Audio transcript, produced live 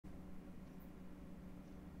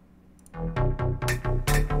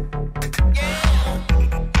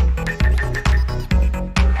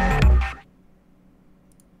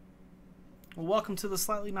welcome to the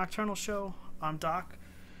Slightly Nocturnal Show. I'm Doc.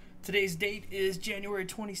 Today's date is January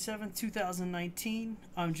 27th, 2019.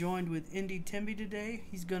 I'm joined with Timmie today.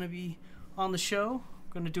 He's going to be on the show.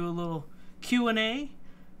 Going to do a little Q&A.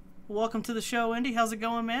 Welcome to the show, Indy. How's it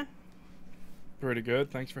going, man? Pretty good.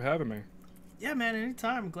 Thanks for having me. Yeah, man,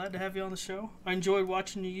 anytime. I'm glad to have you on the show. I enjoyed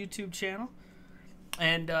watching your YouTube channel.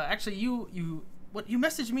 And actually, you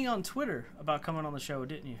messaged me on Twitter about coming on the show,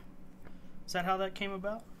 didn't you? Is that how that came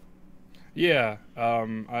about? Yeah,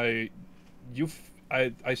 I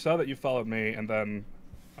saw that you followed me, and then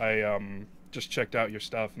I just checked out your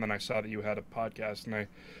stuff, and then I saw that you had a podcast, and I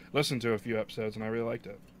listened to a few episodes, and I really liked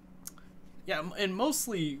it. Yeah, and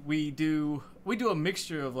mostly we do a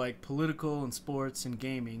mixture of like political and sports and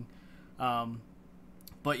gaming,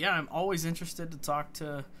 but yeah, I'm always interested to talk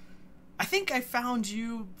to. I think I found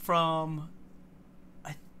you from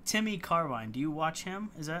Timmie Carvine. Do you watch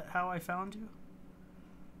him? Is that how I found you?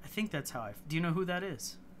 I think that's how I... Do you know who that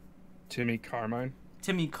is? Timmie Carmine?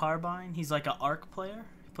 Timmie Carvine. He's like an Ark player.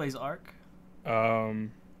 He plays Ark. I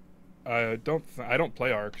don't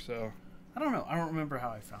play Ark, so... I don't know. I don't remember how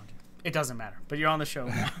I found you. It doesn't matter. But you're on the show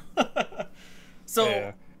now. So...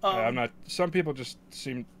 Yeah. I'm not... Some people just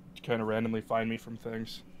seem to kind of randomly find me from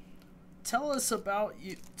things. Tell us about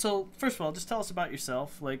you... So, first of all, just tell us about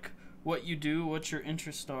yourself. Like, what you do, what your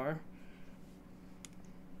interests are.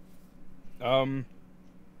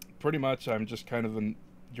 Pretty much, I'm just kind of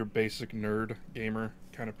your basic nerd gamer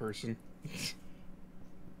kind of person.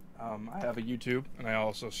 I have a YouTube, and I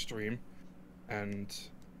also stream, and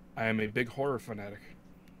I am a big horror fanatic.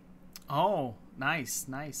 Oh, nice,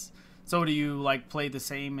 nice. So do you, like, play the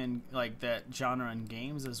same in, like, that genre in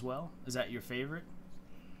games as well? Is that your favorite?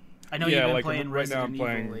 I know you've been playing Resident Evil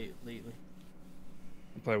lately.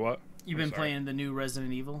 Play what? You've been playing the new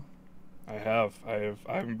Resident Evil? I have.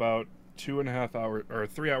 I'm about 2.5 hours or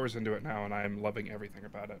 3 hours into it now, and I'm loving everything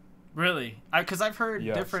about it. Really? Because I've heard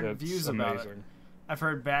different views about it. I've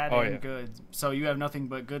heard bad and good. So you have nothing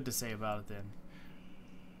but good to say about it then?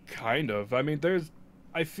 Kind of. I mean,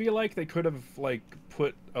 I feel like they could have like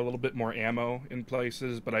put a little bit more ammo in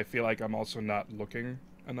places, but I feel like I'm also not looking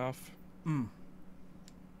enough.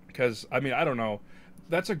 Because I mean, I don't know.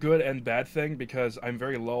 That's a good and bad thing because I'm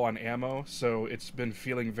very low on ammo, so it's been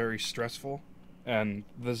feeling very stressful. And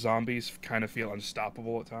the zombies kind of feel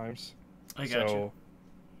unstoppable at times. I got you.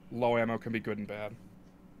 Low ammo can be good and bad.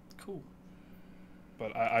 Cool.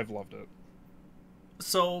 But I've loved it.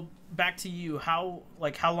 So, back to you. How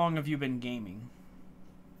long have you been gaming?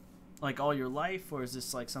 Like all your life, or is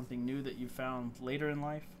this like something new that you found later in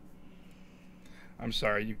life? I'm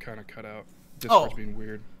sorry, you kind of cut out. Discord's being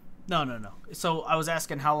weird. No. So, I was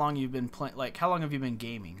asking how long you've been playing. Like, how long have you been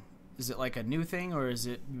gaming? Is it like a new thing, or is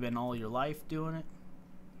it been all your life doing it?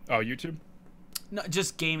 Oh, YouTube? No,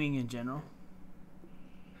 just gaming in general.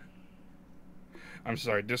 I'm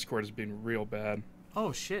sorry, Discord has been real bad.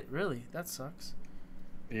 Oh shit, really? That sucks.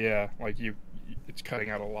 Yeah, like it's cutting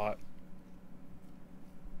out a lot.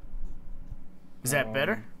 Is that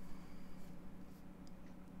better?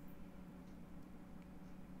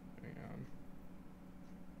 Hang on.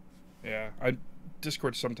 Yeah,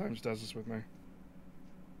 Discord sometimes does this with me.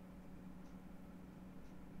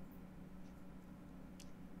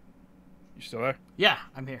 You still there? Yeah,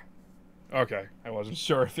 I'm here. Okay, I wasn't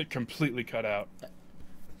sure if it completely cut out.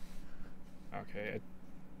 Okay, it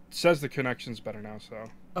says the connection's better now, so...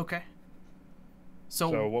 Okay.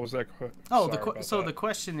 So what was that? The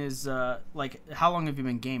question is, like, how long have you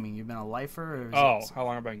been gaming? You've been a lifer? Or how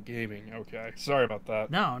long have I been gaming? Okay, sorry about that.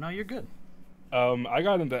 No, you're good. I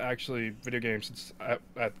got into actually video games since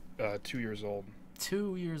at 2 years old.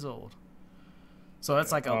 2 years old. So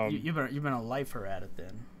that's like you've been a lifer at it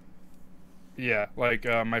then. Yeah, like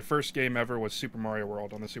my first game ever was Super Mario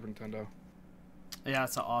World on the Super Nintendo. Yeah,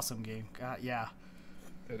 it's an awesome game. God, yeah.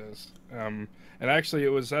 It is. And actually, it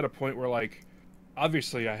was at a point where, like,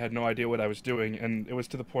 obviously I had no idea what I was doing, and it was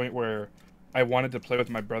to the point where I wanted to play with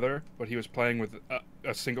my brother, but he was playing with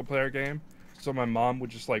a single-player game, so my mom would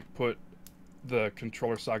just, like, put the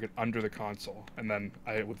controller socket under the console, and then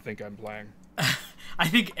I would think I'm playing. I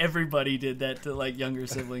think everybody did that to, like, younger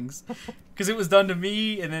siblings. Because it was done to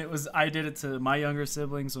me, and then I did it to my younger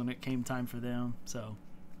siblings when it came time for them. So,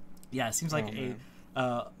 yeah, it seems like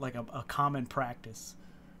a common practice.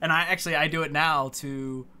 And I do it now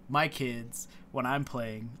to my kids when I'm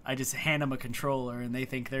playing. I just hand them a controller, and they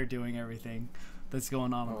think they're doing everything that's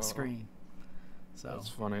going on the screen. So that's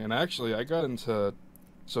funny. And actually, I got into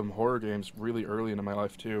some horror games really early into my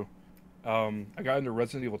life, too. I got into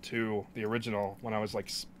Resident Evil 2, the original, when I was like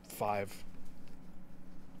 5.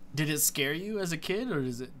 Did it scare you as a kid, or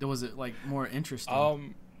was it like more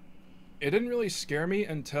interesting? It didn't really scare me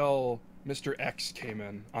until Mr. X came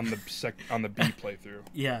in on the B playthrough.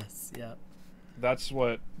 Yes, yeah. That's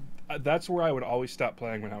what. That's where I would always stop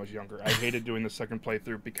playing when I was younger. I hated doing the second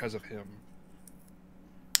playthrough because of him.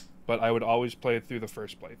 But I would always play it through the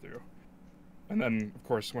first playthrough. And then, of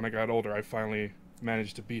course, when I got older, I finally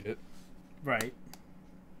managed to beat it. Right.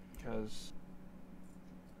 Because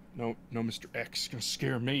no Mr. X is gonna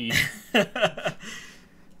scare me.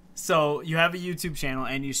 So you have a YouTube channel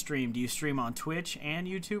and you stream. Do you stream on Twitch and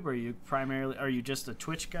YouTube, or are you just a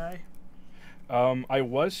Twitch guy? I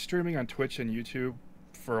was streaming on Twitch and YouTube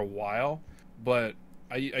for a while, but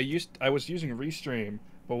I was using Restream,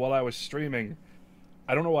 but while I was streaming,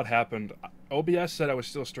 I don't know what happened. OBS said I was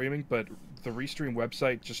still streaming, but the Restream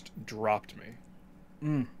website just dropped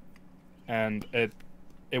me. And it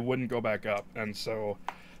wouldn't go back up, and so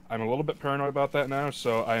I'm a little bit paranoid about that now,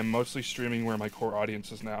 so I am mostly streaming where my core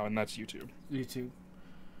audience is now, and that's YouTube.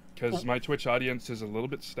 Because my Twitch audience is a little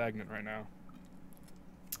bit stagnant right now.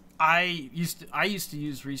 I used to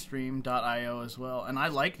use Restream.io as well, and I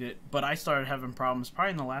liked it, but I started having problems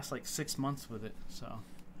probably in the last like 6 months with it. So.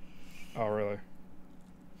 Oh really?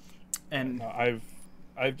 And no,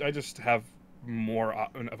 I just have more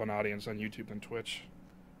of an audience on YouTube than Twitch.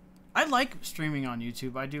 I like streaming on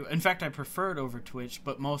YouTube. I do. In fact, I prefer it over Twitch,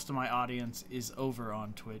 but most of my audience is over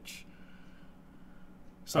on Twitch.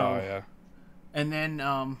 So. Oh yeah. And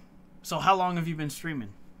then, so how long have you been streaming?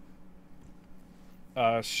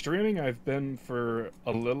 Streaming, I've been for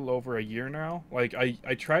a little over a year now. Like,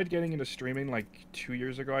 I tried getting into streaming like 2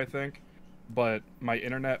 years ago, I think, but my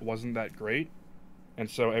internet wasn't that great, and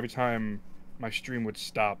so every time my stream would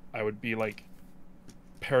stop, I would be like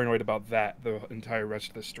paranoid about that the entire rest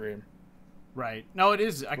of the stream. Right. No, it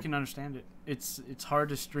is. I can understand it. It's hard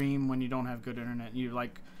to stream when you don't have good internet. You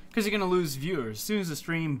like, because you're gonna lose viewers. As soon as the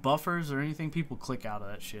stream buffers or anything, people click out of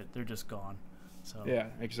that shit. They're just gone. So. Yeah,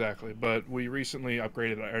 exactly. But we recently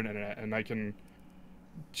upgraded our internet, and I can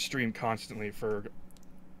stream constantly for,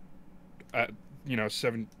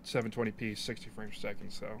 720p, 60 frames per second.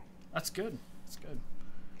 So that's good. That's good.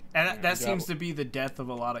 And that seems to be the death of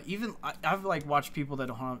a lot of. Even I've like watched people that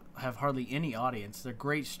don't have hardly any audience. They're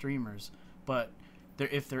great streamers, but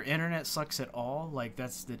if their internet sucks at all, like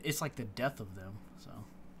it's like the death of them. So.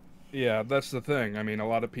 Yeah, that's the thing. I mean, a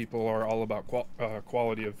lot of people are all about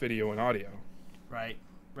quality of video and audio. Right.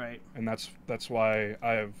 And that's why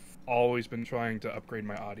I have always been trying to upgrade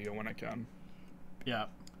my audio when I can. Yeah.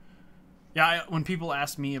 When people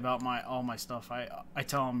ask me about all my stuff, I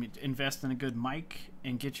tell them invest in a good mic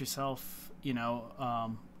and get yourself,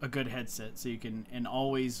 a good headset so you can and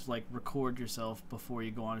always like record yourself before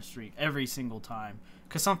you go on a stream every single time,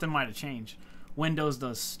 because something might have changed. Windows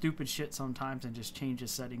does stupid shit sometimes and just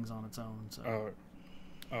changes settings on its own. So.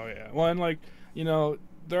 Oh yeah. Well, and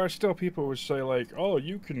there are still people who say like, oh,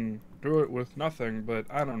 you can do it with nothing, but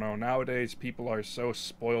I don't know. Nowadays, people are so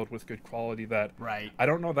spoiled with good quality that I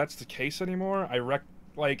don't know that's the case anymore.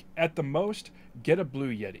 Like at the most, get a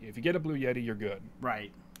Blue Yeti. If you get a Blue Yeti, you're good.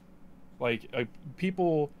 Right. Like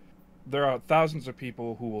there are thousands of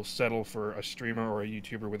people who will settle for a streamer or a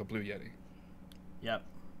YouTuber with a Blue Yeti. Yep.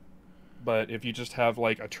 But if you just have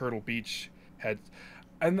like a Turtle Beach head,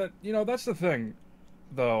 and that's the thing,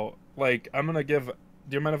 though. Like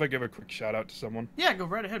do you mind if I give a quick shout out to someone? Yeah, go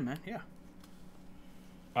right ahead, man. Yeah.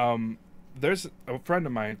 There's a friend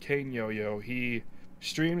of mine, Kane Yo-Yo. He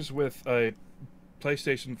streams with a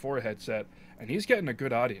PlayStation 4 headset, and he's getting a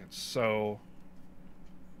good audience. So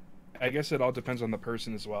I guess it all depends on the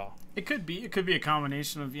person as well. It could be a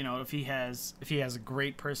combination of, if he has a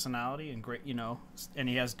great personality and great, and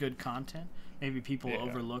he has good content, maybe people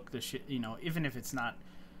overlook the shit, even if it's not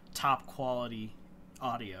top quality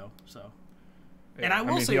audio. So. Yeah, and I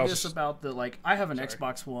will say this about I have an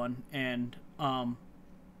Xbox One, and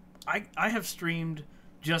I have streamed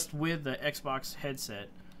just with the Xbox headset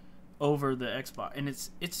over the Xbox, and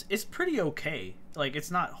it's pretty okay. Like,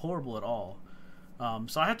 it's not horrible at all.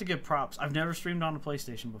 So I have to give props. I've never streamed on a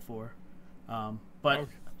PlayStation before, but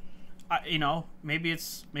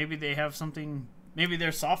maybe they have something. Maybe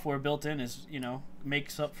their software built in is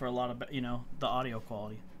makes up for a lot of the audio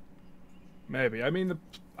quality. Maybe. I mean,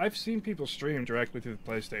 I've seen people stream directly through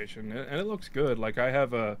the PlayStation, and it looks good. Like, I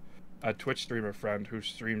have a Twitch streamer friend who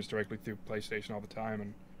streams directly through PlayStation all the time,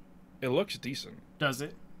 and it looks decent. Does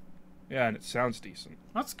it? Yeah, and it sounds decent.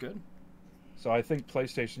 That's good. So I think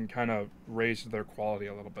PlayStation kind of raised their quality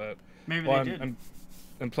a little bit. Maybe they did.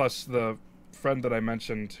 And plus, the friend that I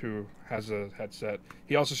mentioned who has a headset,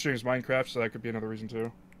 he also streams Minecraft, so that could be another reason,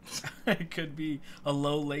 too. It could be a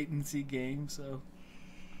low latency game, so...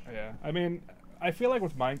 Yeah, I mean, I feel like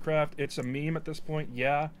with Minecraft, it's a meme at this point,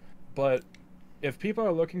 yeah, But if people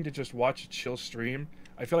are looking to just watch a chill stream,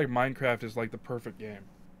 I feel like Minecraft is like the perfect game.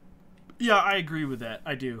 Yeah, I agree with that.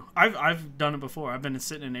 I do. I've done it before. I've been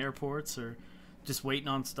sitting in airports or just waiting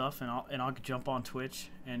on stuff, and I'll jump on Twitch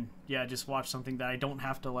and yeah, just watch something that I don't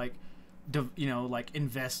have to like, like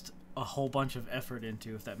invest a whole bunch of effort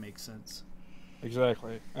into, if that makes sense.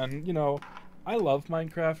 Exactly. And I love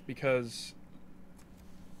Minecraft because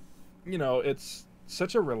it's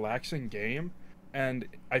such a relaxing game, and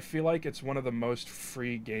I feel like it's one of the most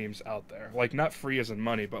free games out there. Like, not free as in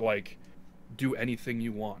money, but like do anything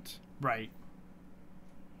you want. Right.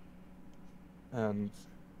 And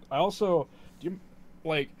I also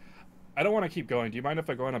I don't want to keep going. Do you mind if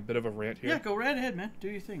I go on a bit of a rant here? Yeah, go right ahead, man. Do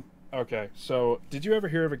your thing. Okay. So, did you ever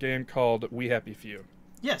hear of a game called We Happy Few?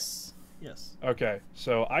 Yes. Yes. Okay.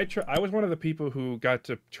 So, I was one of the people who got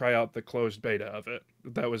to try out the closed beta of it.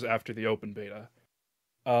 That was after the open beta.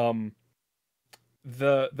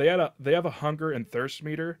 They have a hunger and thirst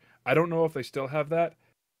meter. I don't know if they still have that.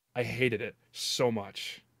 I hated it so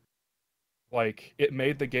much. Like, it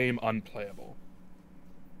made the game unplayable.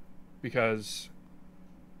 Because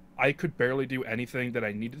I could barely do anything that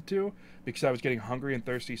I needed to because I was getting hungry and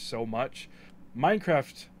thirsty so much.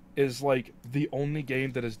 Minecraft is like the only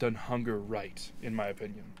game that has done hunger right, in my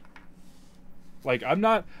opinion. Like, I'm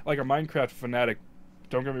not like a Minecraft fanatic,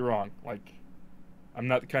 don't get me wrong. Like, I'm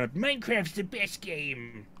not the kind of Minecraft's the best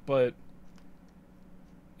game, but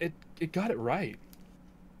it got it right.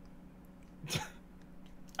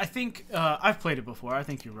 I think I've played it before. I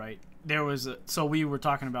think you're right. So we were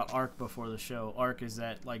talking about Ark before the show. Ark is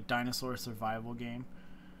that like dinosaur survival game,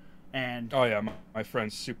 and oh yeah, my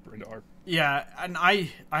friend's super into Ark. Yeah, and I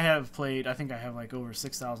have played. I think I have like over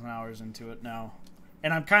 6,000 hours into it now,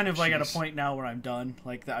 and I'm kind of like at a point now where I'm done.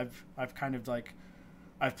 Like I've kind of like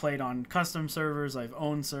I've played on custom servers. I've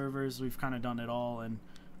owned servers. We've kind of done it all, and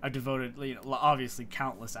I've devoted obviously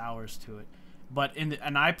countless hours to it. But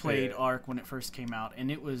and I played Ark when it first came out, and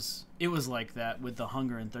it was like that with the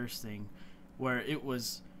hunger and thirst thing, where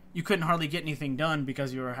you couldn't hardly get anything done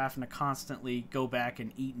because you were having to constantly go back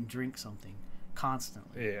and eat and drink something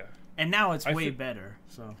constantly. Yeah. And now it's way better.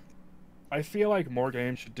 So I feel like more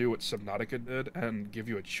games should do what Subnautica did and give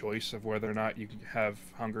you a choice of whether or not you can have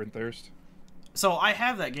hunger and thirst. So I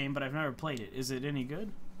have that game, but I've never played it. Is it any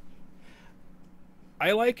good?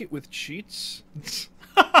 I like it with cheats.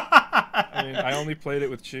 I mean, I only played it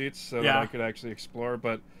with cheats so that I could actually explore.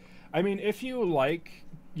 But, I mean, if you like,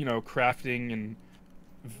 crafting and,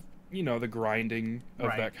 the grinding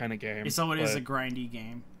of that kind of game. So it is a grindy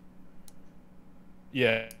game.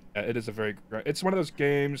 Yeah, it is a very... It's one of those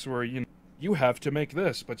games where, you have to make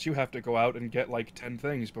this, but you have to go out and get, like, 10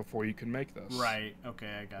 things before you can make this. Right,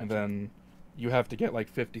 okay, I got you. And then you have to get, like,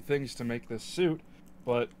 50 things to make this suit.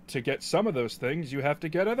 But to get some of those things, you have to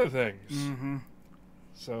get other things. Mm-hmm.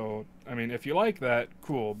 So, I mean, if you like that,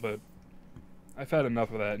 cool, but I've had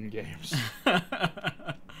enough of that in games.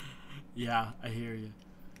 Yeah, I hear you.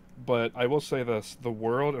 But I will say this, the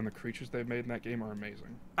world and the creatures they've made in that game are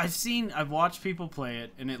amazing. I've watched people play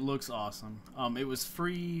it, and it looks awesome. It was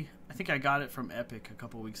free. I think I got it from Epic a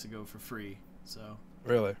couple weeks ago for free. So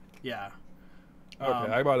Really? Yeah.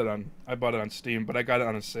 Okay, I bought it on Steam, but I got it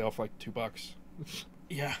on a sale for like $2.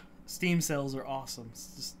 Yeah, Steam sales are awesome.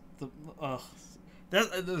 It's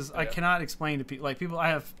just I cannot explain to people. Like people, I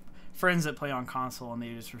have friends that play on console and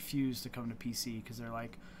they just refuse to come to PC because they're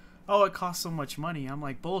like, "Oh, it costs so much money." I'm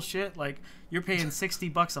like, "Bullshit! Like you're paying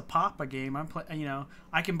 $60 a pop a game. I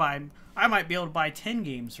might be able to buy 10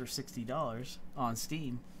 games for $60 on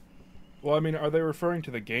Steam." Well, I mean, are they referring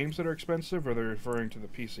to the games that are expensive, or are they referring to the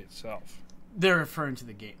PC itself? They're referring to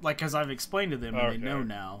the game, like, because I've explained to them and they know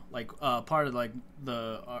now. Like, part of like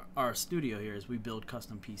our studio here is we build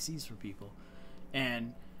custom PCs for people,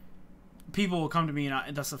 and people will come to me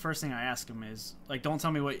and that's the first thing I ask them is like, don't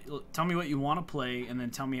tell me what you want to play, and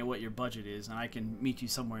then tell me what your budget is, and I can meet you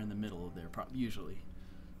somewhere in the middle of there, usually.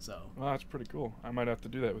 So. Well, that's pretty cool. I might have to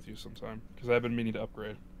do that with you sometime because I've been meaning to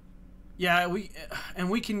upgrade. Yeah, we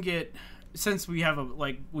can get, since we have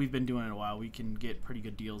we've been doing it a while, we can get pretty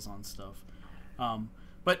good deals on stuff.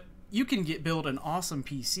 But you can build an awesome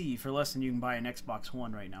PC for less than you can buy an Xbox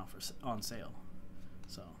One right now on sale.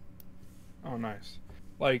 So. Oh, nice.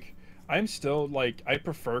 Like, I'm still like, I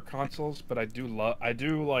prefer consoles, but I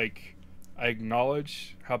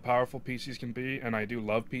acknowledge how powerful PCs can be, and I do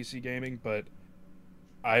love PC gaming, but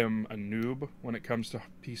I am a noob when it comes to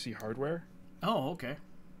PC hardware. Oh, okay.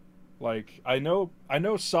 Like, I know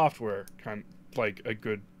software like a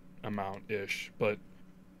good amount ish, but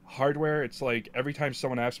hardware, it's like every time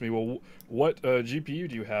someone asks me, well, what GPU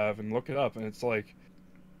do you have, and look it up, and it's like,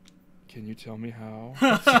 Can you tell me how?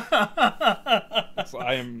 I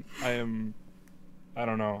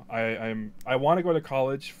don't know. I want to go to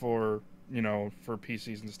college for, for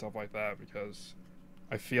PCs and stuff like that because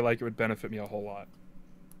I feel like it would benefit me a whole lot.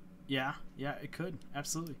 Yeah, it could.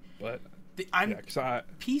 Absolutely. But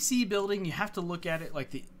PC building, you have to look at it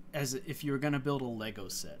like as if you were going to build a Lego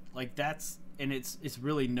set. Like it's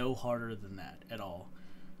really no harder than that at all.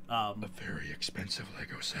 A very expensive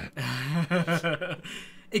Lego set.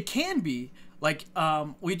 It can be. Like,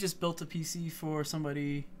 we just built a PC for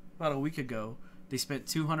somebody about a week ago. They spent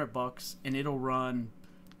 $200 and it'll run.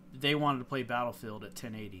 They wanted to play Battlefield at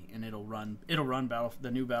 1080 and it'll run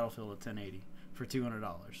the new Battlefield at 1080 for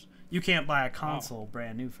 $200. You can't buy a console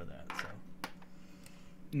brand new for that. So.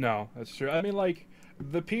 No, that's true. I mean, like,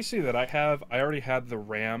 the PC that I have, I already had the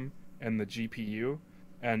RAM and the GPU,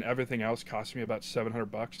 and everything else cost me about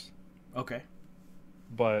 $700. Okay.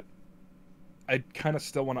 But I kind of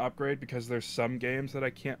still want to upgrade because there's some games that I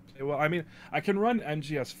can't play well. I mean, I can run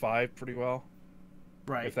NGS5 pretty well.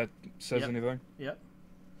 Right. If that says anything. Yep.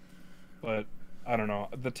 But I don't know.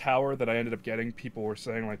 The tower that I ended up getting, people were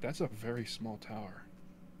saying like that's a very small tower.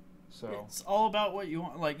 So it's all about what you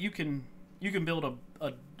want. Like you can build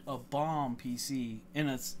a bomb PC in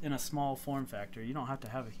a small form factor. You don't have to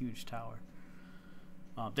have a huge tower.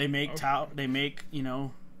 They make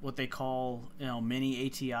what they call mini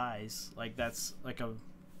ATIs. Like that's like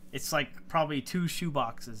it's like probably 2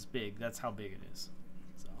 shoeboxes big. That's how big it is.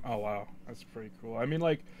 So. Oh wow, that's pretty cool. I mean,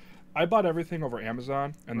 like, I bought everything over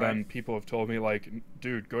Amazon, and then people have told me like,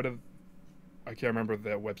 dude, go to, I can't remember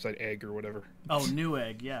the website, Egg or whatever. Oh,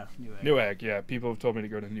 Newegg, yeah, Newegg. Newegg, yeah. People have told me to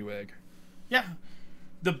go to Newegg. Yeah.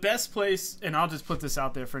 The best place, and I'll just put this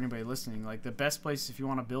out there for anybody listening, like the best place if you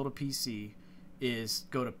want to build a PC is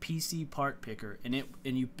go to PC Part Picker, and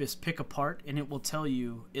you just pick a part, and it will tell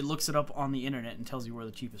you, it looks it up on the internet and tells you where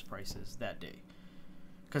the cheapest price is that day.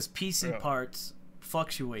 Because PC parts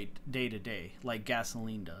fluctuate day to day like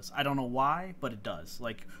gasoline does. I don't know why, but it does.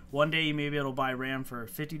 Like one day you may be able to buy RAM for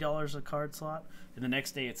 $50 a card slot, and the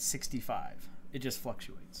next day it's $65. It just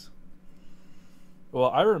fluctuates.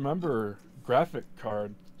 Well, I remember graphics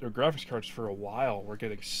cards for a while were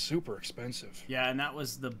getting super expensive. Yeah, and that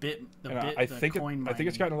was the I think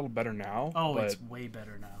it's gotten a little better now. Oh, it's way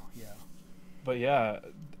better now. Yeah. But yeah,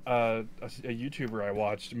 a YouTuber I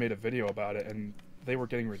watched made a video about it, and they were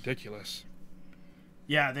getting ridiculous.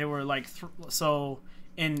 Yeah, they were like so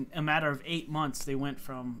in a matter of 8 months they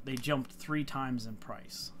jumped 3 times in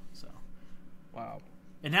price. So. Wow.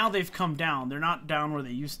 And now they've come down. They're not down where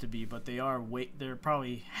they used to be, but they're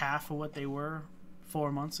probably half of what they were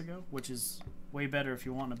 4 months ago, which is way better if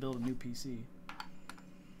you want to build a new PC.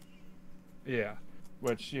 Yeah,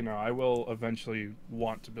 which, I will eventually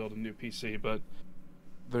want to build a new PC, but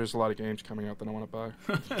there's a lot of games coming out that I want to buy.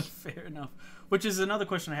 Fair enough. Which is another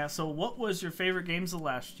question I have. So what was your favorite games of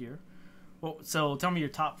last year? Well, so tell me your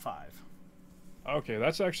top 5. Okay,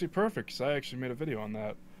 that's actually perfect, because I actually made a video on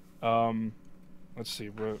that. Let's see,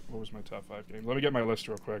 what was my top 5 games? Let me get my list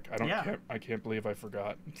real quick. I can't believe I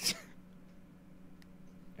forgot.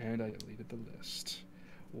 And I deleted the list.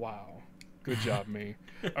 Wow. Good job, me.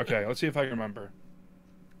 Okay, let's see if I can remember.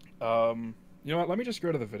 You know what? Let me just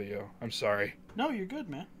go to the video. I'm sorry. No, you're good,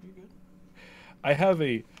 man. You're good. I have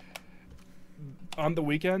on the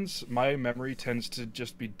weekends, my memory tends to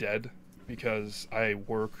just be dead because I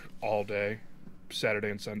work all day,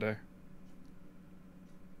 Saturday and Sunday.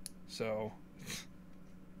 So,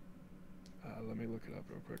 let me look it up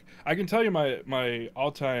real quick. I can tell you my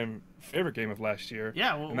all-time favorite game of last year.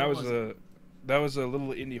 Yeah, and that was a little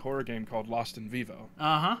indie horror game called Lost in Vivo.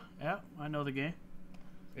 Uh-huh. Yeah, I know the game.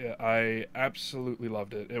 Yeah, I absolutely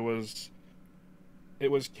loved it. It was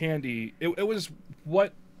candy. It was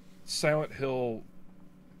what Silent Hill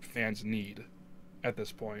fans need at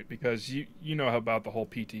this point, because you know about the whole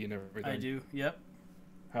PT and everything. I do. Yep.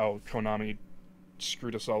 How Konami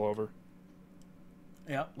screwed us all over.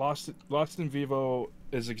 Yep. Lost in Vivo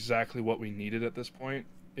is exactly what we needed at this point.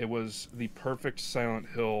 It was the perfect Silent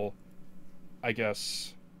Hill, I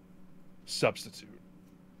guess, substitute.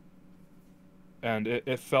 And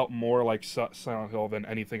it felt more like Silent Hill than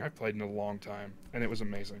anything I've played in a long time. And it was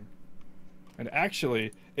amazing. And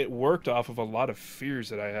actually, it worked off of a lot of fears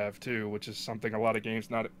that I have, too, which is something not a lot of games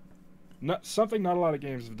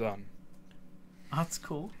have done. That's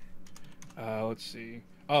cool. Let's see.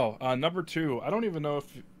 Oh, number 2. I don't know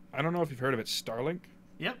if you've heard of it, Starlink.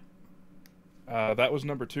 Yep. That was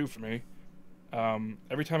number 2 for me.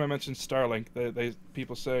 Every time I mention Starlink,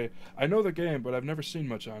 people say, I know the game, but I've never seen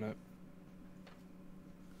much on it.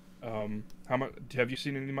 How much have you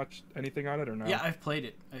seen anything on it or no? Yeah, I've played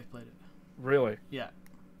it. Really? Yeah.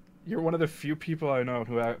 you're one of the few people I know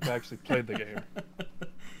who have actually played the game,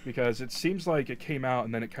 because it seems like it came out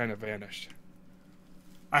and then it kind of vanished.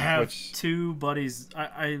 I have two buddies.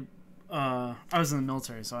 I was in the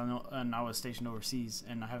military, so I know, and I was stationed overseas,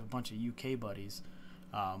 and I have a bunch of UK buddies,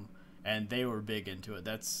 and they were big into it.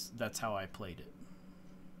 That's how I played it.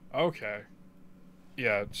 Okay.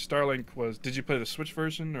 Yeah, Starlink was. Did you play the Switch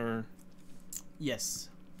version or? Yes.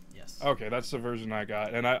 Yes. Okay, that's the version I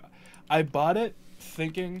got, and I bought it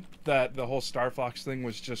thinking that the whole Star Fox thing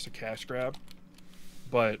was just a cash grab,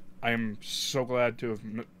 but I'm so glad to have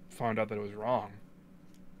found out that it was wrong,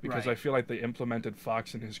 because I feel like they implemented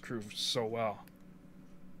Fox and his crew so well.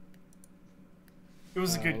 It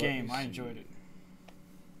was a good game. I enjoyed it.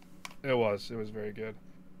 It was very good.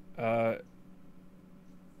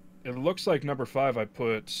 It looks like number 5 I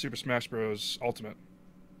put Super Smash Bros. Ultimate.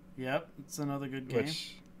 Yep, it's another good game.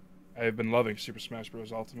 Which I've been loving Super Smash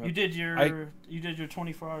Bros. Ultimate. You did your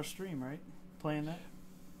 24-hour stream, right? Playing that?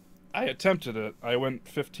 I attempted it. I went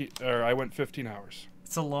 15 hours.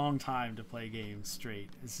 It's a long time to play games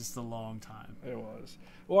straight. It's just a long time. It was.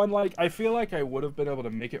 Well, I feel like I would have been able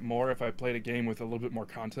to make it more if I played a game with a little bit more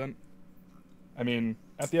content. I mean,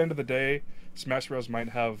 at the end of the day, Smash Bros. Might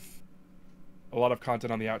have a lot of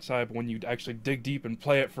content on the outside, but when you actually dig deep and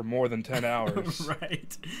play it for more than 10 hours,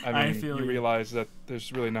 right? I mean, you realize that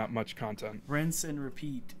there's really not much content. Rinse and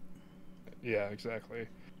repeat. Yeah, exactly.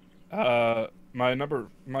 My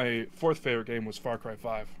fourth favorite game was Far Cry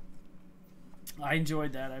 5. I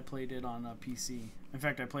enjoyed that. I played it on a PC. In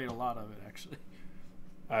fact, I played a lot of it, actually.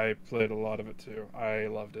 I played a lot of it, too. I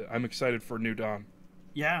loved it. I'm excited for New Dawn.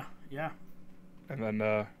 Yeah, yeah. And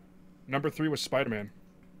then, number 3 was Spider-Man.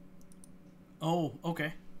 Oh,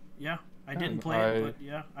 okay. Yeah, I didn't play it, but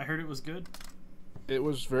yeah, I heard it was good. It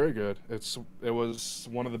was very good. It was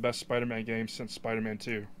one of the best Spider-Man games since Spider-Man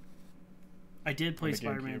 2. I did play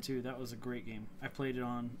Spider-Man 2. That was a great game. I played it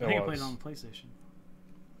on... I think I played it on the PlayStation.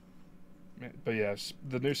 But yes,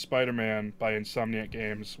 the new Spider-Man by Insomniac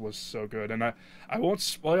Games was so good. And I won't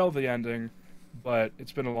spoil the ending, but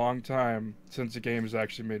it's been a long time since the game has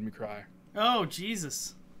actually made me cry. Oh,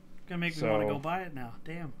 Jesus. Gonna make me want to go buy it now.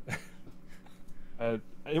 Damn.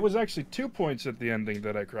 It was actually 2 points at the ending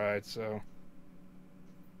that I cried, so...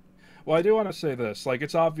 Well, I do want to say this. Like,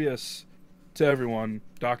 it's obvious to everyone,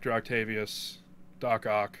 Dr. Octavius, Doc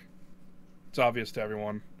Ock, it's obvious to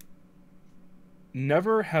everyone.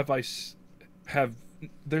 Never have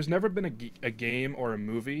there's never been a game or a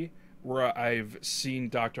movie where I've seen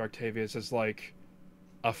Dr. Octavius as, like,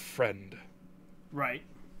 a friend. Right.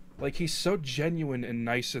 Like, he's so genuine and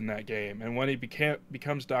nice in that game, and when he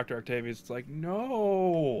becomes Dr. Octavius, it's like,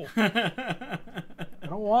 no! I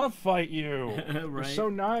don't want to fight you! Right. You're so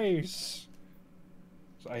nice!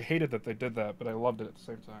 So I hated that they did that, but I loved it at the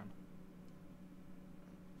same time.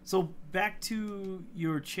 So, back to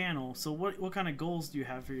your channel. So, what kind of goals do you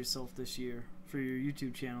have for yourself this year, for your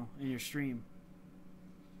YouTube channel and your stream?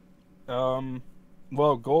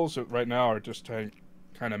 Well, goals right now are just to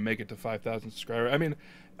kind of make it to 5,000 subscribers. I mean...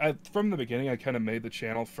 from the beginning, I kind of made the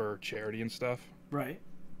channel for charity and stuff. Right.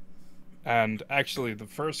 And actually, the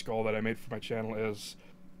first goal that I made for my channel is,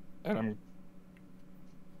 and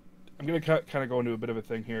I'm going to kind of go into a bit of a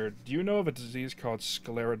thing here. Do you know of a disease called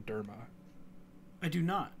scleroderma? I do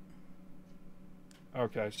not.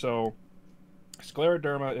 Okay, so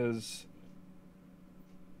scleroderma is,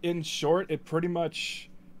 in short, it pretty much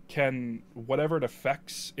can, whatever it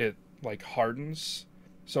affects, it like hardens.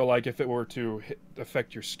 So, like, if it were to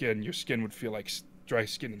affect your skin would feel like dry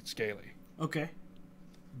skin and scaly. Okay.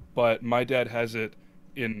 But my dad has it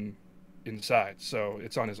inside, so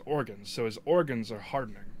it's on his organs. So his organs are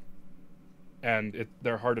hardening, and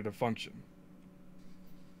they're harder to function.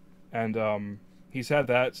 And he's had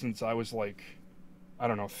that since I was, like, I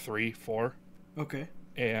don't know, 3, 4. Okay.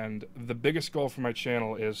 And the biggest goal for my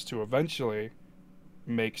channel is to eventually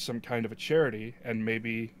make some kind of a charity and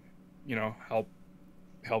maybe, you know, help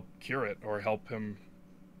cure it, or help him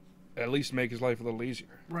at least make his life a little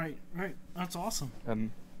easier. Right. That's awesome.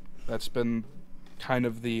 And that's been kind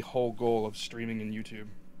of the whole goal of streaming in YouTube.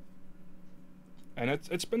 And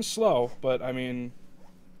it's been slow, but I mean,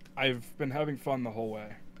 I've been having fun the whole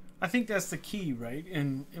way. I think that's the key, right?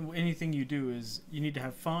 And anything you do is you need to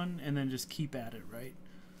have fun and then just keep at it, right?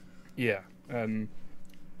 Yeah. And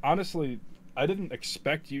honestly, I didn't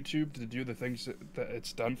expect YouTube to do the things that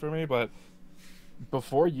it's done for me, but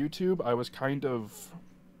before YouTube, I wasn't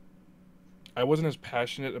as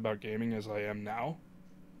passionate about gaming as I am now.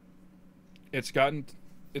 It's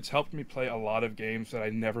helped me play a lot of games that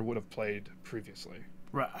I never would have played previously.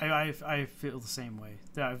 Right, I feel the same way.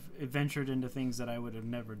 That I've ventured into things that I would have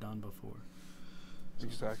never done before. So.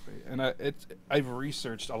 Exactly, and I've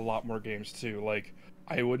researched a lot more games too. Like,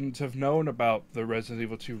 I wouldn't have known about the Resident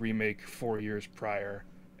Evil 2 remake 4 years prior,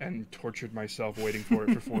 and tortured myself waiting for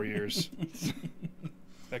it for 4 years.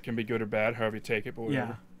 That can be good or bad, however you take it, but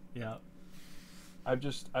whatever. Yeah. I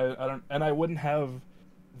don't, and I wouldn't have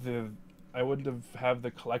the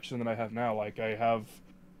collection that I have now. Like, I have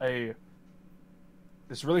a.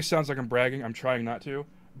 This really sounds like I'm bragging. I'm trying not to,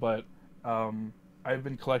 but I've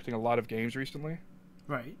been collecting a lot of games recently.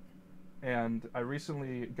 Right. And I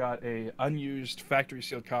recently got a unused factory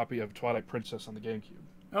sealed copy of Twilight Princess on the GameCube.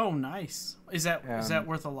 Oh, nice. Is that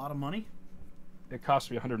worth a lot of money? It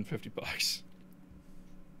cost me $150.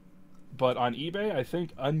 But on eBay, I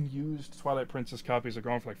think unused Twilight Princess copies are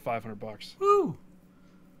going for like $500. Woo!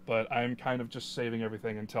 But I'm kind of just saving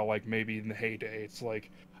everything until like maybe in the heyday. It's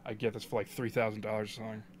like I get this for like $3,000 or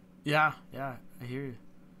something. Yeah, I hear you.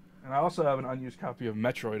 And I also have an unused copy of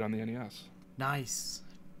Metroid on the NES. Nice.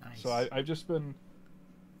 So I've just been.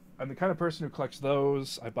 I'm the kind of person who collects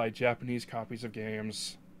those. I buy Japanese copies of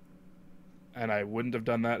games. And I wouldn't have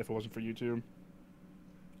done that if it wasn't for YouTube.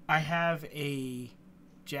 I have a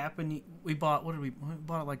Japanese. We bought it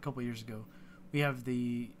like a couple years ago. We have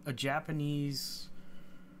a Japanese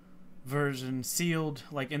version sealed,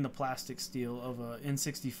 like in the plastic steel, of a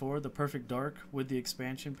N64, the Perfect Dark with the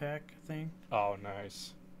expansion pack thing. Oh,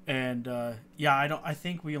 nice. And I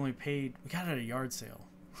think we only paid. We got it at a yard sale.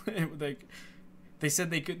 They said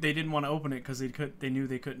they didn't want to open it because they knew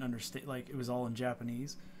they couldn't understand. Like, it was all in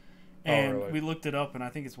Japanese. And really? We looked it up, and I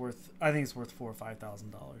think it's worth $4,000 or $5,000.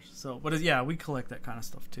 So, but yeah, we collect that kind of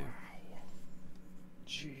stuff too. Wow.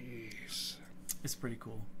 Jeez, it's pretty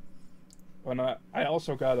cool. And I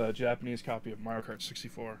also got a Japanese copy of Mario Kart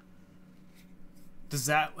 64. Is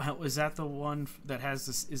that the one that has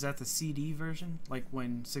this? Is that the CD version? Like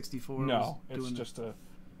when 64? No, it's just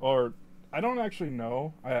or I don't actually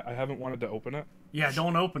know. I haven't wanted to open it. Yeah,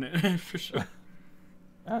 don't open it for sure.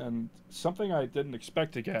 And something I didn't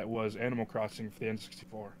expect to get was Animal Crossing for the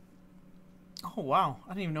N64. Oh, wow. I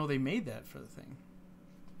didn't even know they made that for the thing.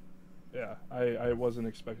 Yeah, I wasn't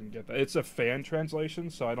expecting to get that. It's a fan translation,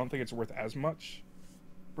 so I don't think it's worth as much.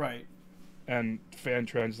 Right. And fan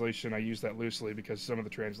translation, I use that loosely because some of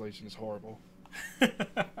the translation is horrible.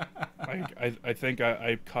 I think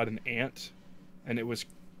I caught an ant, and it was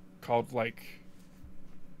called, like...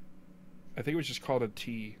 I think it was just called a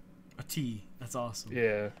T. A T. That's awesome.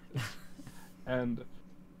 Yeah. And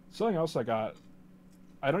something else I got,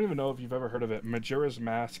 I don't even know if you've ever heard of it, Majora's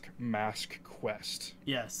Mask Quest.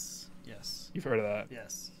 Yes. You've heard of that?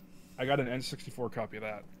 Yes. I got an N64 copy of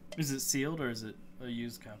that. Is it sealed or is it a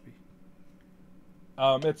used copy?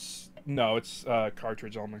 It's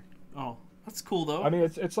cartridge only. Oh, that's cool though. I mean,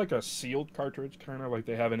 it's like a sealed cartridge, kind of like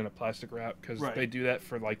they have it in a plastic wrap because they do that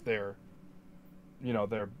for like their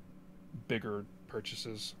bigger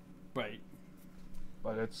purchases. Right.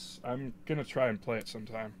 But I'm gonna try and play it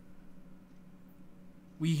sometime.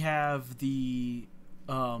 We have the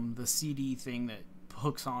CD thing that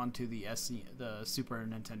hooks on to the Super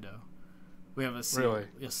Nintendo. We have a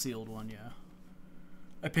sealed one, yeah.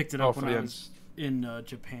 I picked it up when I was in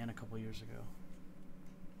Japan a couple years ago.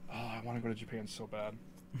 Oh, I want to go to Japan so bad.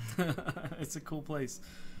 It's a cool place.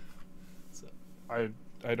 So. I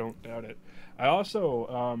don't doubt it. I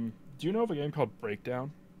also do you know of a game called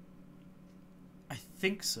Breakdown? I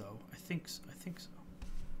think so.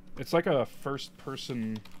 It's like a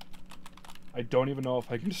first-person... I don't even know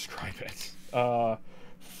if I can describe it.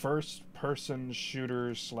 First-person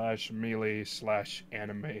shooter / melee /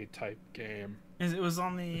 anime type game. It was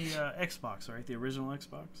on the Xbox, right? The original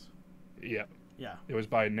Xbox? Yeah. Yeah. It was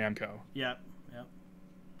by Namco. Yeah.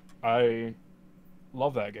 I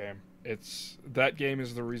love that game. That game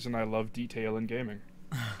is the reason I love detail in gaming.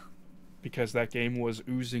 Because that game was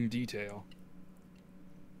oozing detail.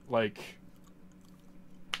 Like...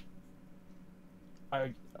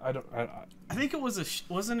 I think it was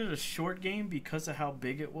wasn't it a short game because of how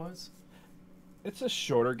big it was? It's a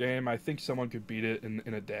shorter game. I think someone could beat it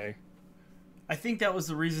in a day. I think that was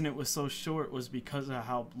the reason it was so short, was because of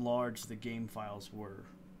how large the game files were.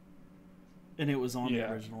 And it was on the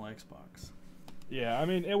original Xbox. Yeah, I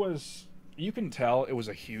mean, you can tell it was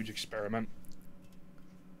a huge experiment.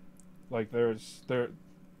 Like I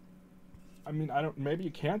mean, maybe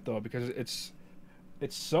you can't though, because it's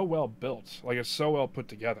so well built. Like, it's so well put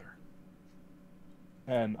together.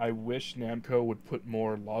 And I wish Namco would put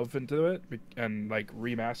more love into it and, like,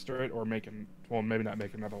 remaster it or maybe not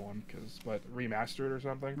make another one, but remaster it or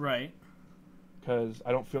something. Right. Because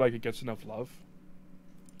I don't feel like it gets enough love.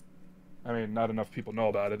 I mean, not enough people know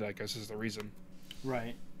about it, I guess, is the reason.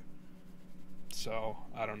 Right. So,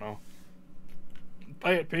 I don't know.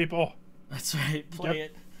 Play it, people. That's right. Play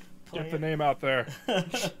Get the name out there.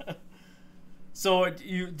 So,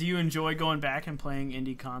 do you enjoy going back and playing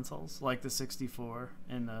indie consoles like the 64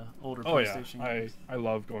 and the older PlayStation games? I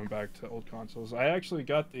love going back to old consoles. I actually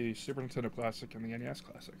got the Super Nintendo Classic and the NES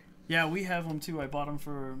Classic. Yeah, we have them too. I bought them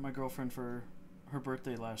for my girlfriend for her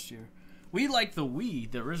birthday last year. We like the Wii,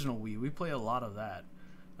 the original Wii. We play a lot of that.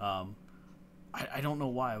 I don't know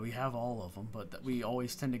why. We have all of them, but we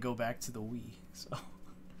always tend to go back to the Wii. So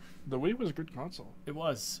the Wii was a good console. It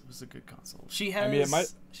was a good console. She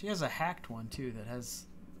has she has a hacked one too that has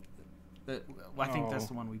that. Well, I think that's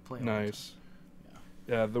the one we play. Nice.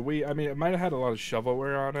 Yeah, the Wii. I mean, it might have had a lot of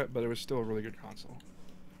shovelware on it, but it was still a really good console.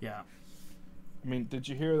 Yeah. I mean, did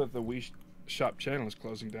you hear that the Wii Shop channel is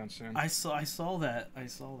closing down soon? I saw that.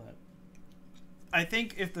 I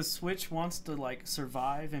think if the Switch wants to like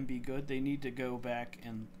survive and be good, they need to go back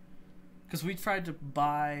and because we tried to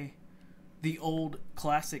buy the old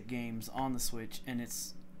classic games on the Switch, and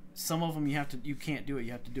it's some of them you can't do it.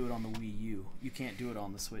 You have to do it on the Wii U. You can't do it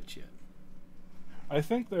on the Switch yet. I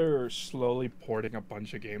think they're slowly porting a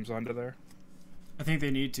bunch of games onto there. I think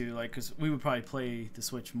they need to, like, because we would probably play the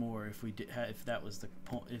Switch more if we did, if that was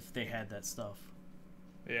if they had that stuff.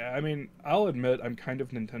 Yeah, I mean, I'll admit I'm kind of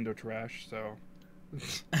Nintendo trash, so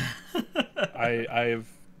I've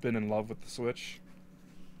been in love with the Switch.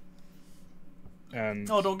 And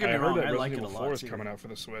don't get me wrong, I Resident like it Evil a 4 lot is too. coming out for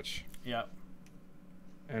the Switch. Yeah.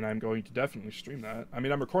 And I'm going to definitely stream that. I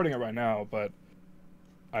mean, I'm recording it right now, but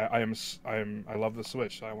I love the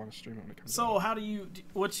Switch, so I want to stream it when it comes out. So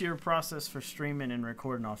what's your process for streaming and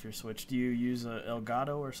recording off your Switch? Do you use a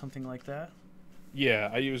Elgato or something like that? Yeah,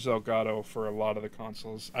 I use Elgato for a lot of the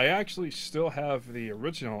consoles. I actually still have the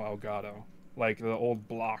original Elgato, like the old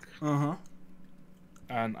block. Uh-huh.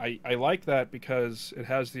 And I like that because it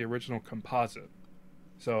has the original composite.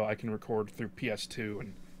 So I can record through PS2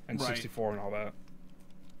 and Right. 64 and all that.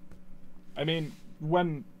 I mean,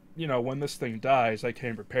 when this thing dies, I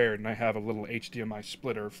came prepared, and I have a little HDMI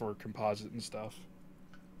splitter for composite and stuff.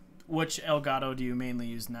 Which Elgato do you mainly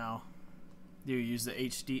use now? Do you use the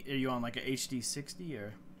HD? Are you on like a HD 60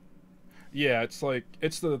 or? Yeah, it's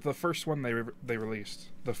the first one they released,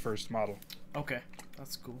 the first model. Okay,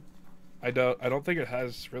 that's cool. I don't think it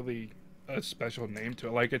has really a special name to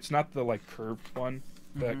it. Like, it's not the like curved one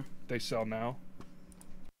that they sell now.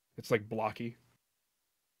 It's like blocky.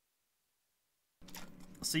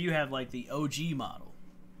 So you have like the OG model.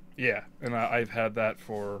 Yeah, and I've had that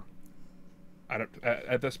for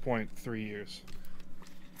at this point 3 years.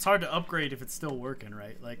 It's hard to upgrade if it's still working,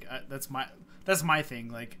 right? Like that's my thing.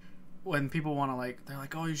 Like when people want to they're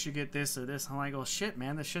like, oh, you should get this or this. I'm like, oh shit,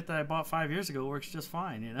 man, the shit that I bought 5 years ago works just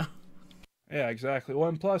fine, you know? Yeah, exactly. Well,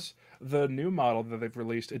 and plus the new model that they've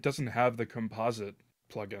released, it doesn't have the composite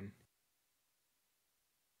plugin,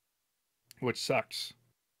 which sucks.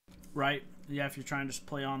 Right. Yeah, if you're trying to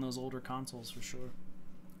play on those older consoles, for sure.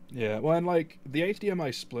 Yeah, well, and like the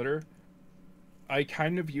HDMI splitter, I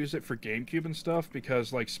kind of use it for GameCube and stuff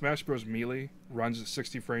because like Smash Bros. Melee runs at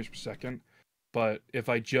 60 frames per second, but if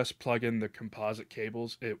I just plug in the composite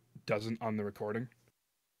cables, it doesn't on the recording.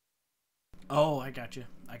 Oh, I got you.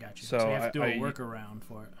 So you have to do a workaround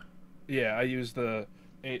for it. Yeah, I use the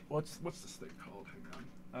what's this thing called?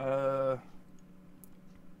 Hang on.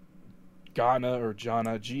 Gana or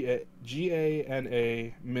Jana,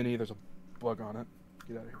 Gana Mini. There's a bug on it.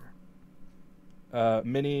 Get out of here.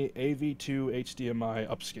 Mini AV2 HDMI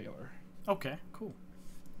upscaler. Okay, cool.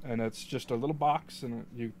 And it's just a little box, and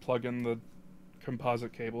you plug in the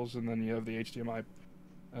composite cables, and then you have the HDMI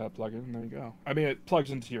plug-in, and there you go. I mean, it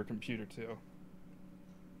plugs into your computer too.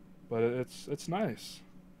 But it's nice.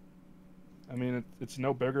 I mean, it's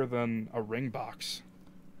no bigger than a Ring box.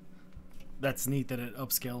 That's neat that it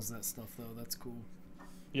upscales that stuff, though. That's cool.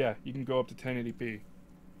 Yeah, you can go up to 1080p.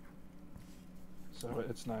 So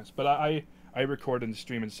it's nice. But I record and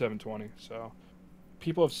stream in 720, so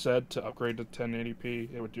people have said to upgrade to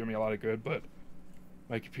 1080p, it would do me a lot of good, but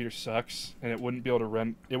my computer sucks, and it wouldn't be able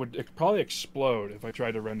to it would probably explode if I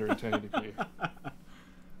tried to render in 1080p.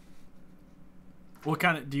 What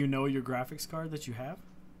kind of... Do you know your graphics card that you have?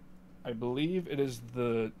 I believe it is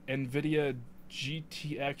the NVIDIA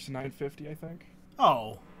GTX 950, I think.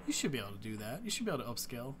 Oh, you should be able to do that. You should be able to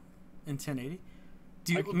upscale in 1080.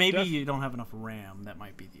 Maybe you don't have enough RAM. That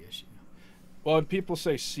might be the issue. Well, and people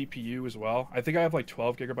say CPU as well. I think I have like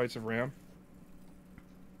 12 gigabytes of RAM.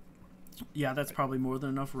 Yeah, that's probably more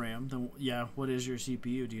than enough RAM. Then, yeah, what is your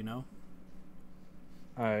CPU? Do you know?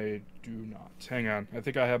 I do not. Hang on. I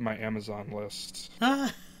think I have my Amazon list.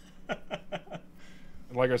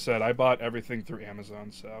 Like I said, I bought everything through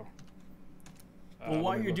Amazon, so Well,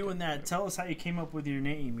 while you're doing that, tell us how you came up with your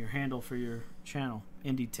name, your handle for your channel,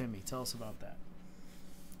 Indie Timmie. Tell us about that.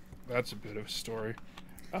 That's a bit of a story.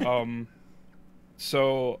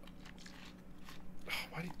 So,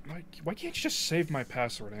 why can't you just save my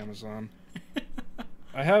password, Amazon?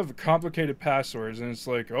 I have complicated passwords, and it's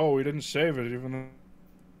like, oh, we didn't save it, even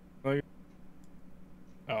though...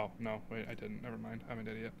 Oh, no, wait, I didn't. Never mind. I'm an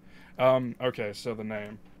idiot. Okay, so the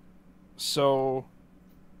name. So,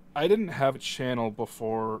 I didn't have a channel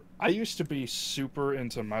before. I used to be super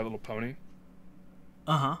into My Little Pony.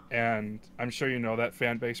 Uh-huh. And I'm sure you know that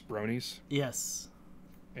fan base, Bronies. Yes.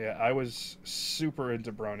 Yeah, I was super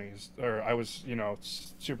into Bronies. Or I was,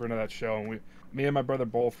 super into that show. And me and my brother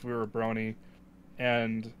both, we were a Brony.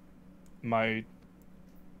 And my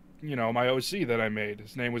OC that I made,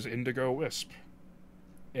 his name was Indigo Wisp.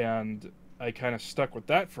 And I kind of stuck with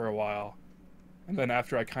that for a while. And then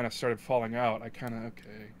after I kind of started falling out, I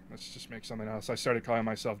okay, let's just make something else. I started calling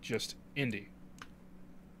myself just Indie.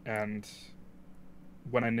 And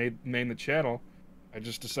when I named the channel, I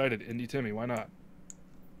just decided Indie Timmie, why not?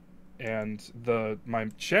 And my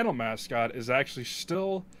channel mascot is actually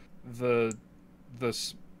still the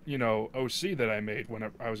OC that I made when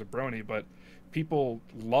I was a Brony, but people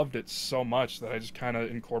loved it so much that I just kind of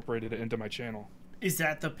incorporated it into my channel. Is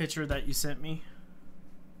that the picture that you sent me?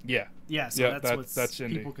 Yeah. Yeah, so yeah, that's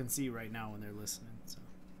Indie. people can see right now when they're listening. So.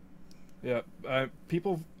 Yeah,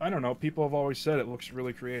 people, I don't know, people have always said it looks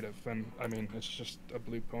really creative, and I mean, it's just a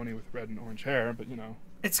blue pony with red and orange hair, but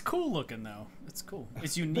It's cool looking, though. It's cool.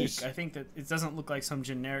 It's unique. I think that it doesn't look like some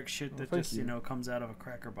generic shit that just, comes out of a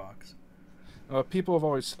cracker box. People have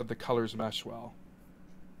always said the colors mesh well.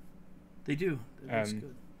 They do. It looks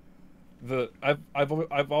good.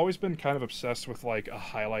 I've always been kind of obsessed with like a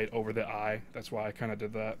highlight over the eye. That's why I kind of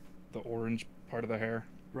did that, the orange part of the hair.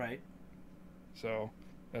 Right. So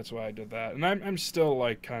that's why I did that, and I'm still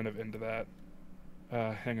like kind of into that.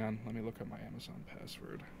 Hang on, let me look up my Amazon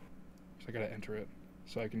password. So I gotta enter it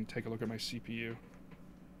so I can take a look at my CPU.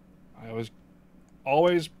 I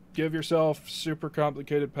always give yourself super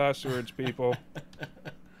complicated passwords, people.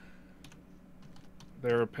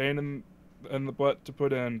 They're a pain in the butt to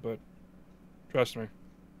put in, but trust me,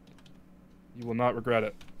 you will not regret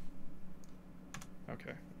it. Okay,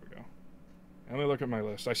 here we go. Let me look at my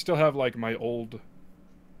list. I still have like my old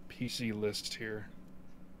PC list here.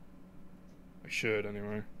 I should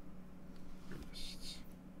anyway. Lists.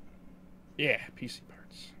 Yeah, PC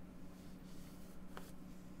parts.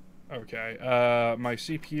 Okay, my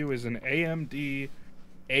CPU is an AMD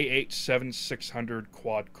A8-7600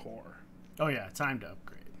 quad core. Oh yeah, time to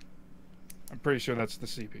upgrade. I'm pretty sure that's the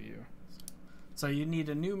CPU. So you need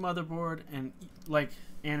a new motherboard and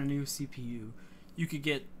a new CPU. You could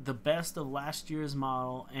get the best of last year's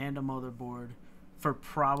model and a motherboard for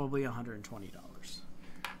probably $120.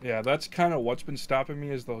 Yeah, that's kind of what's been stopping me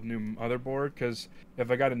is the new motherboard, because if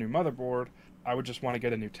I got a new motherboard, I would just want to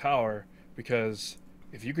get a new tower, because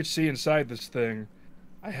if you could see inside this thing,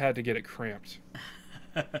 I had to get it cramped.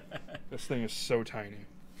 This thing is so tiny.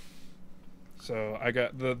 So I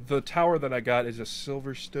got the tower that I got is a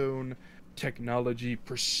Silverstone Technology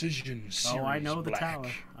Precision Series. Oh, I know the Black.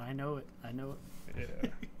 tower. I know it. Yeah,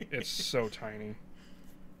 it's so tiny.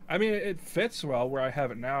 I mean, it fits well where I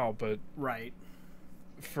have it now, but right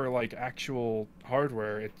for like actual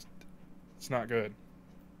hardware, it's not good.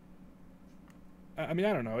 I mean,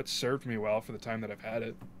 I don't know. It served me well for the time that I've had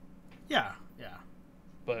it. Yeah.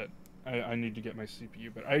 But I need to get my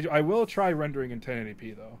CPU. But I will try rendering in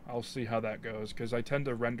 1080p though. I'll see how that goes, because I tend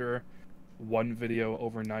to render one video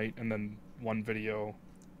overnight and then one video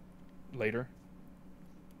later.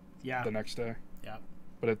 Yeah. The next day. Yeah.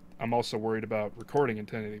 But I'm also worried about recording in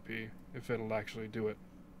 1080p, if it'll actually do it.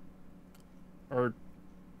 Or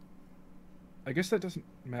I guess that doesn't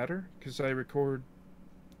matter, because I record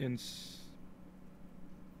in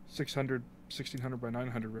 1600 by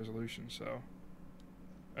 900 resolution, so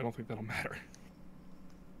I don't think that'll matter.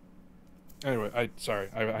 Anyway, I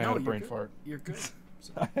had a brain fart. You're good.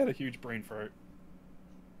 So. I had a huge brain fart.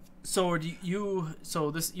 So you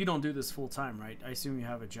don't do this full time, right? I assume you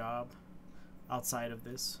have a job outside of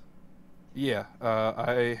this. Yeah,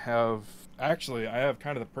 I have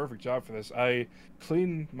kind of the perfect job for this. I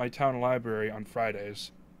clean my town library on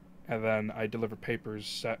Fridays, and then I deliver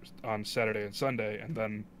papers on Saturday and Sunday, and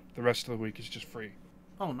then the rest of the week is just free.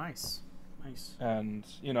 Oh, nice. And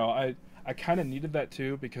I kind of needed that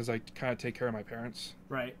too, because I kind of take care of my parents.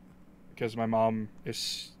 Right. Because my mom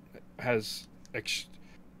has,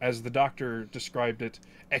 as the doctor described it,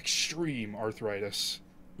 extreme arthritis,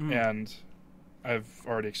 and I've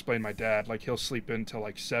already explained my dad, like, he'll sleep in till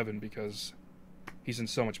like 7 because he's in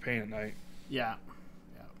so much pain at night. Yeah.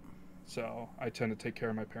 Yeah. So I tend to take care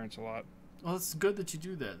of my parents a lot. Well, it's good that you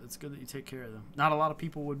do that. It's good that you take care of them. Not a lot of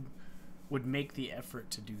people would make the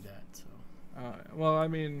effort to do that. So. Well, I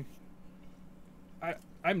mean,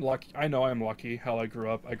 I'm lucky. I know I'm lucky how I grew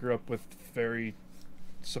up. I grew up with very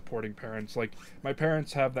supporting parents. Like, my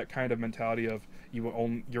parents have that kind of mentality of you're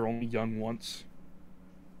only young once.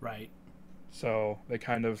 Right. So they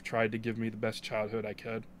kind of tried to give me the best childhood I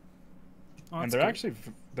could. Oh, and they're actually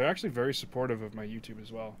very supportive of my YouTube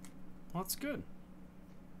as well. Well, that's good.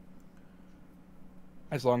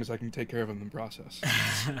 As long as I can take care of them in the process.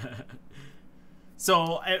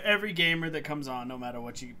 So every gamer that comes on, no matter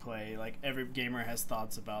what you play, like every gamer has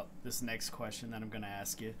thoughts about this next question that I'm going to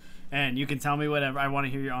ask you, and you can tell me whatever. I want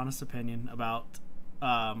to hear your honest opinion about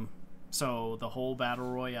so the whole battle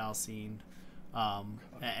royale scene,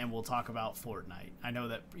 and we'll talk about Fortnite. I know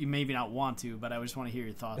that you maybe not want to, but I just want to hear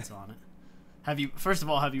your thoughts on it. First of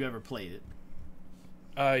all, have you ever played it?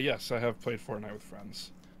 Yes, I have played Fortnite with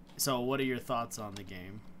friends. So what are your thoughts on the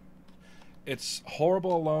game? It's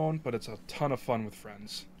horrible alone, but it's a ton of fun with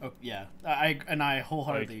friends. Oh yeah, I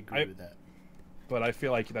wholeheartedly agree with that. But I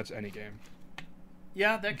feel like that's any game.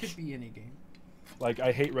 Yeah, that could be any game. Like,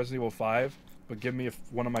 I hate Resident Evil 5, but give me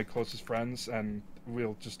one of my closest friends, and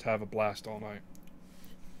we'll just have a blast all night.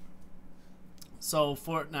 So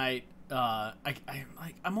Fortnite,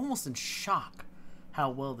 I'm almost in shock how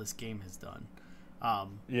well this game has done.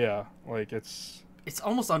 Yeah, like it's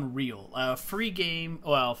almost unreal. Free game,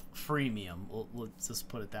 well, freemium. Let's just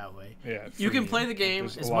put it that way. Yeah, you can play the game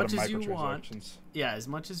as much as you want. Yeah, as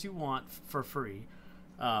much as you want for free.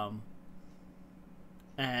 But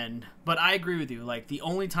I agree with you. Like, the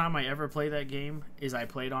only time I ever play that game is I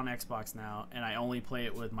play it on Xbox now, and I only play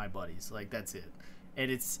it with my buddies. Like, that's it.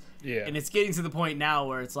 And it's getting to the point now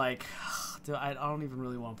where it's like, I don't even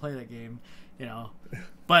really want to play that game, you know.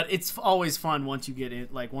 But it's always fun once you get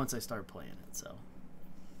it. Like, once I start playing it, so.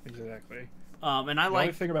 Exactly. And I the like.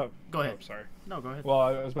 Only thing about. Go ahead. Oh, sorry. No, go ahead. Well,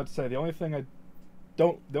 I was about to say the only thing I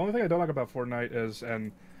don't like about Fortnite is,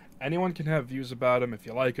 and anyone can have views about him if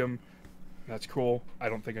you like him. That's cool. I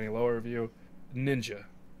don't think any lower of you. Ninja.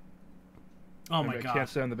 Oh my god. I can't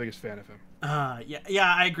say I'm the biggest fan of him.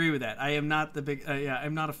 Yeah, I agree with that. I am not the big.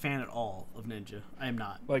 I'm not a fan at all of Ninja. I am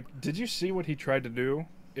not. Like, did you see what he tried to do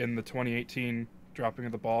in the 2018 dropping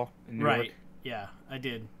of the ball in New York? Right. Yeah, I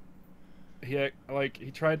did. He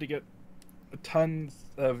tried to get tons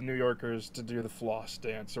of New Yorkers to do the floss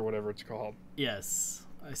dance or whatever it's called. Yes,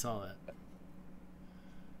 I saw that.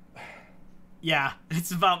 Yeah, it's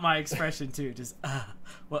about my expression too. Just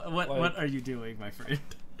what are you doing, my friend?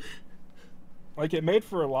 Like, it made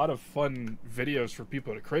for a lot of fun videos for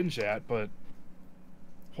people to cringe at, but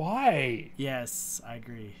why? Yes, I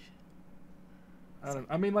agree.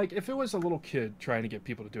 I mean, like, if it was a little kid trying to get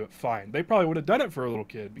people to do it, fine. They probably would have done it for a little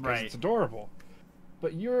kid because it's adorable.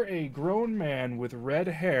 But you're a grown man with red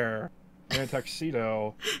hair in a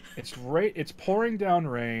tuxedo. It's pouring down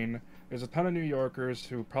rain. There's a ton of New Yorkers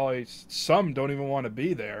who probably, some don't even want to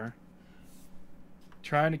be there.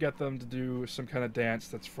 Trying to get them to do some kind of dance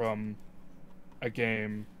that's from a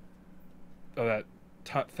game that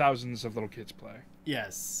thousands of little kids play.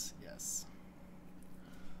 Yes.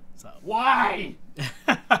 So why?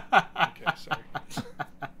 Okay, sorry.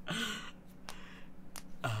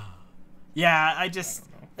 Yeah, I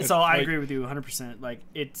like, agree with you 100%. Like,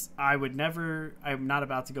 I'm not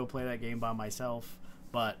about to go play that game by myself,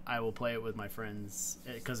 but I will play it with my friends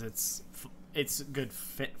because it's good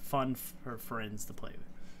fun for friends to play with.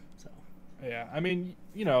 So yeah, I mean,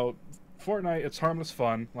 you know, Fortnite, it's harmless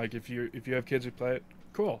fun. Like, if you have kids who play it,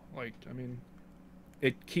 cool. Like, I mean,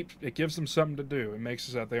 it gives them something to do. It makes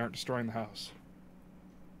it so that they aren't destroying the house.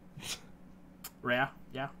 Yeah.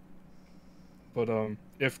 But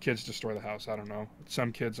if kids destroy the house, I don't know.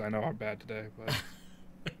 Some kids I know are bad today, but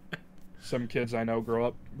some kids I know grow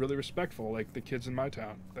up really respectful, like the kids in my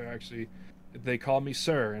town. They call me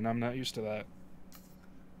sir, and I'm not used to that.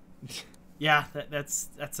 Yeah,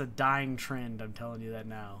 that's a dying trend. I'm telling you that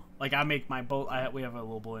now. Like, I make we have a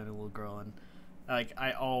little boy and a little girl, and like,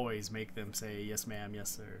 I always make them say yes ma'am, yes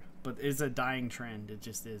sir. But it's a dying trend. It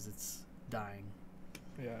just is. It's dying.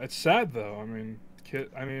 Yeah, it's sad though. I mean,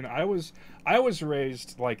 I was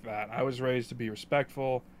raised like that. I was raised to be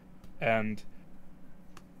respectful, and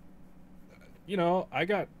you know, I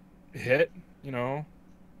got hit. You know,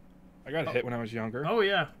 I got hit when I was younger. Oh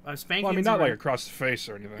yeah, spankings. Well, I mean, not like across the face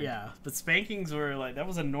or anything. Yeah, but spankings were like, that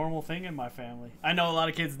was a normal thing in my family. I know a lot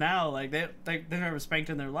of kids now, like they never spanked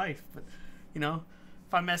in their life, but you know,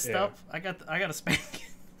 if I messed up, I got a spanking.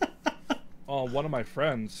 One of my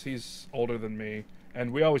friends, he's older than me,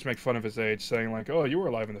 and we always make fun of his age, saying like, "Oh, you were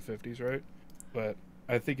alive in the '50s, right?" but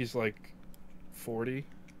I think he's like 40.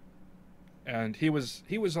 And he was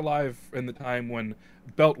alive in the time when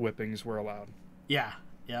belt whippings were allowed. Yeah.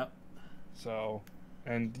 Yep. So,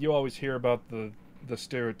 and you always hear about the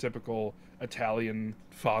stereotypical Italian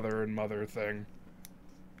father and mother thing.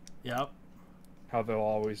 Yep. How they'll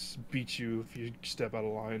always beat you if you step out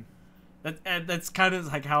of line. That's kind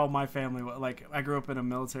of like how my family was. Like, I grew up in a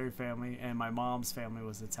military family, and my mom's family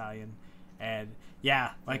was Italian. And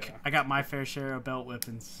yeah, I got my fair share of belt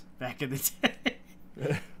whippings back in the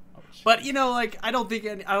day. But you know, like, I don't think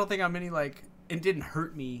I'm any, like, it didn't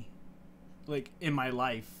hurt me, like, in my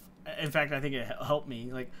life. In fact, I think it helped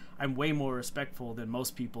me. Like, I'm way more respectful than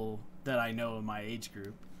most people that I know in my age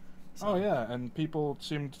group. So. Oh yeah, and people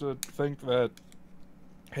seem to think that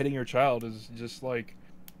hitting your child is just like,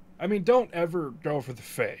 I mean, don't ever go for the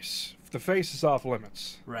face. The face is off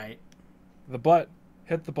limits. Right. The butt,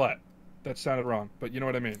 hit the butt. That sounded wrong, but you know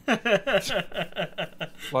what I mean.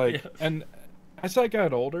 Like, yeah. And as I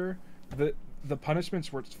got older, the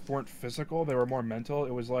punishments weren't physical; they were more mental.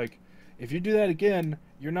 It was like, if you do that again,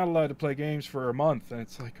 you're not allowed to play games for a month, and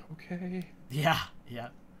it's like, okay. Yeah. Yeah.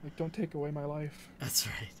 Like, don't take away my life. That's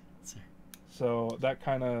right. That's right. So that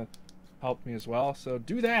kind of helped me as well. So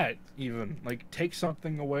do that, even like take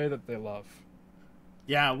something away that they love.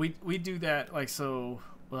 Yeah, we do that. Like, so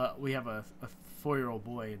we have a 4-year-old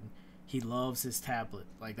boy, and he loves his tablet.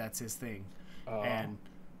 Like, that's his thing. And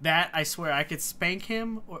that, I swear, I could spank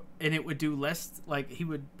him, and it would do less. Like, he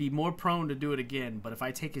would be more prone to do it again. But if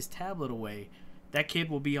I take his tablet away, that kid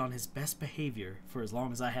will be on his best behavior for as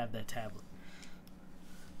long as I have that tablet.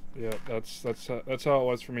 Yeah, that's how it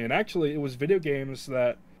was for me. And actually, it was video games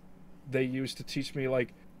that they used to teach me,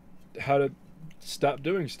 like, how to stop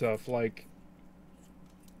doing stuff. Like,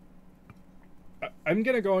 I'm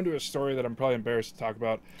gonna go into a story that I'm probably embarrassed to talk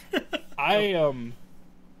about.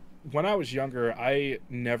 When I was younger, I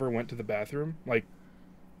never went to the bathroom. Like,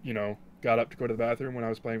 you know, got up to go to the bathroom when I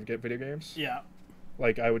was playing video games. Yeah.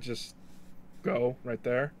 Like, I would just go right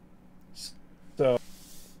there. So,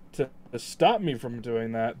 to stop me from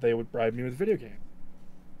doing that, they would bribe me with video game.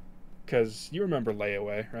 Because you remember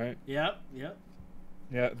layaway, right? Yep.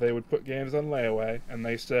 Yeah, they would put games on layaway, and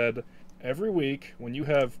they said, every week, when you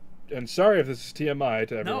have... And sorry if this is TMI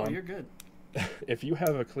to everyone. No, you're good. If you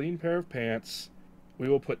have a clean pair of pants, we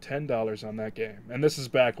will put $10 on that game. And this is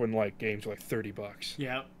back when, like, games were like $30.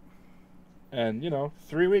 Yep. And, you know,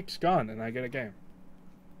 3 weeks gone, and I get a game.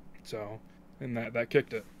 So, and that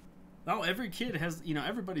kicked it. Oh, every kid has, you know,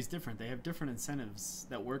 everybody's different. They have different incentives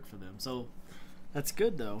that work for them. So, that's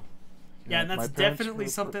good, though. Yeah, and that's definitely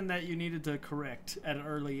something that you needed to correct at an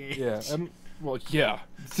early age. Yeah, and, well, yeah.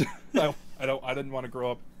 I didn't want to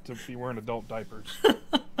grow up to be wearing adult diapers.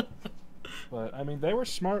 But I mean, they were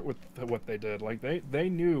smart with what they did. Like, they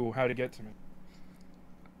knew how to get to me.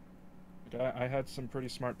 Like, I had some pretty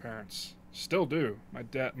smart parents. Still do.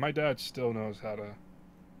 My dad still knows how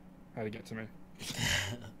to get to me.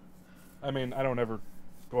 I mean, I don't ever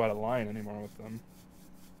go out of line anymore with them,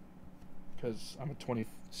 because I'm a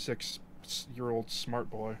 26-year-old smart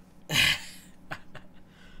boy.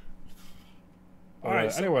 All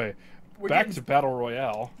right. Anyway, back to Battle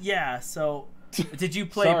Royale. Yeah. So, did you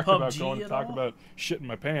play Sorry PUBG about going to at talk all? about shitting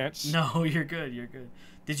my pants. No, you're good. You're good.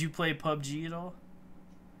 Did you play PUBG at all?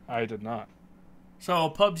 I did not.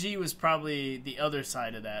 So PUBG was probably the other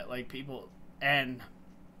side of that. Like, people, and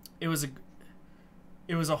it was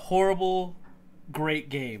a horrible, great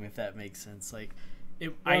game, if that makes sense. Like,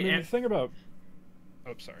 Well, I mean, the thing about...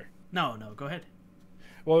 Oh, sorry. No, go ahead.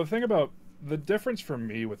 Well, the thing about... The difference for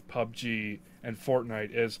me with PUBG and Fortnite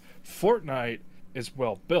is Fortnite is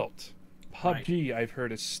well built. PUBG, right. I've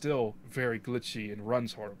heard, is still very glitchy and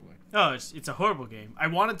runs horribly. Oh, it's a horrible game. I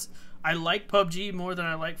like PUBG more than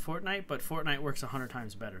I like Fortnite, but Fortnite works 100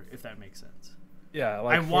 times better, if that makes sense. Yeah,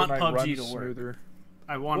 like I want Fortnite PUBG to work. Smoother.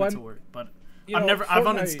 I want it to work, but I've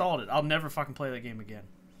uninstalled it. I'll never fucking play that game again.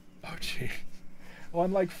 Oh, gee. Well,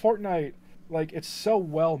 and like Fortnite, like, it's so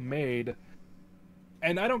well made,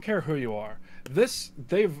 and I don't care who you are.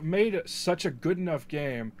 They've made such a good enough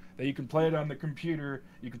game that you can play it on the computer,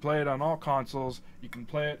 you can play it on all consoles, you can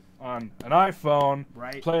play it on an iPhone,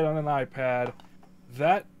 right. Play it on an iPad.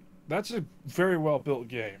 That's a very well built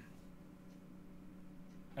game.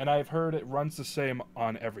 And I've heard it runs the same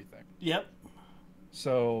on everything. Yep.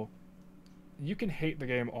 So you can hate the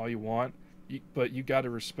game all you want, but you got to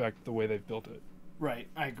respect the way they've built it. Right,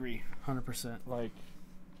 I agree, 100%. Like,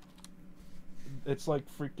 it's like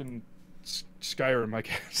freaking Skyrim, I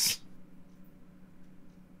guess.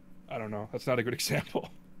 I don't know. That's not a good example.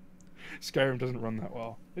 Skyrim doesn't run that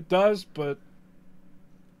well. It does, but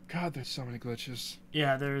God, there's so many glitches.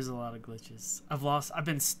 Yeah, there is a lot of glitches. I've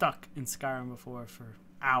been stuck in Skyrim before for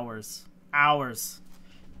hours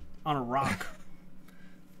on a rock.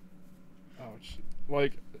 Oh,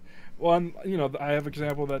 like, one, I have an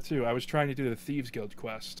example of that too. I was trying to do the Thieves Guild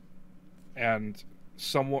quest, and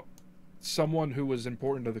someone who was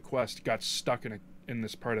important to the quest got stuck in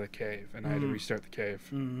this part of the cave, and I had to restart the cave.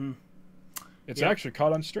 Mm-hmm. It's actually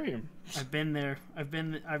caught on stream. I've been there.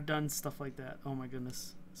 I've done stuff like that. Oh my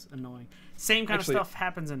goodness, it's annoying. Same kind of stuff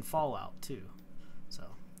happens in Fallout too. So.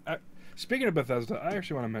 Speaking of Bethesda, I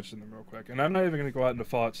actually want to mention them real quick, and I'm not even going to go out into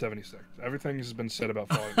Fallout 76. Everything has been said about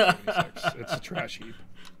Fallout 76. It's a trash heap.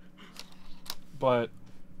 But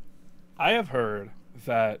I have heard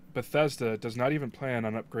that Bethesda does not even plan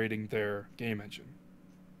on upgrading their game engine.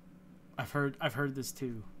 I've heard this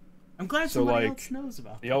too. I'm glad somebody else knows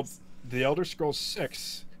about this. The Elder Scrolls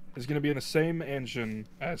 6 is going to be in the same engine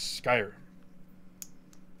as Skyrim.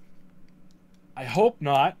 I hope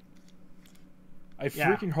not. I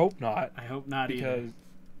freaking hope not. I hope not either.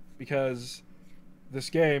 Because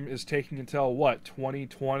this game is taking until,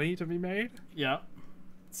 2020 to be made? Yeah.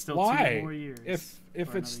 Still Why? 2 more years.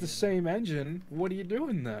 If it's the same engine, what are you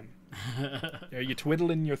doing then? Are you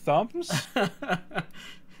twiddling your thumbs?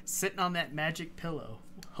 Sitting on that magic pillow,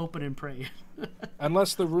 hoping and praying.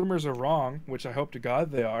 Unless the rumors are wrong, which I hope to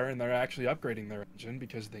God they are, and they're actually upgrading their engine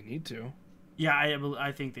because they need to. Yeah,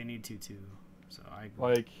 I think they need to too. So I agree.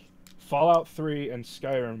 Like, Fallout 3 and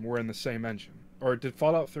Skyrim were in the same engine. Or did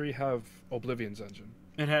Fallout 3 have Oblivion's engine?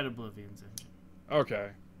 It had Oblivion's engine. Okay.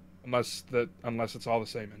 Unless it's all the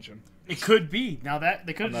same engine. It could be. Now that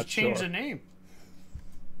they could have just changed sure. the name.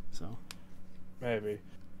 So maybe.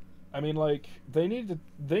 I mean, like, they need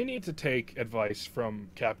to take advice from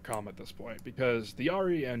Capcom at this point, because the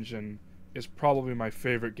RE engine is probably my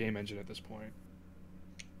favorite game engine at this point.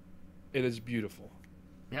 It is beautiful.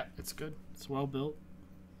 Yeah, it's good. It's well built.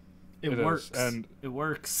 It works. And it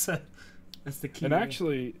works. That's the key. And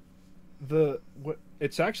actually,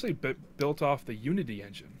 it's actually built off the Unity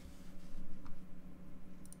engine.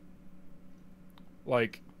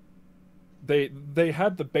 Like, they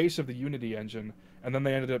had the base of the Unity engine, and then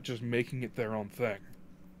they ended up just making it their own thing.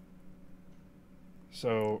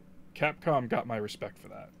 So Capcom got my respect for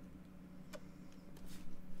that.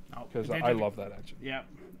 Because I love that engine. Yeah,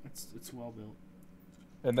 it's well built.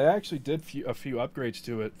 And they actually did a few upgrades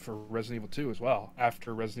to it for Resident Evil 2 as well,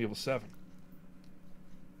 after Resident Evil 7.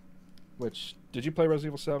 Which, did you play Resident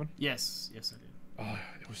Evil 7? Yes, I did. Oh,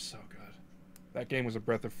 it was so good. That game was a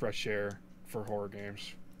breath of fresh air for horror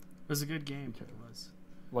games. It was a good game. It was.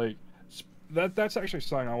 Like, that's actually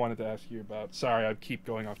something I wanted to ask you about. Sorry, I keep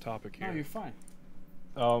going off topic here. No, you're fine.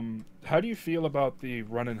 How do you feel about the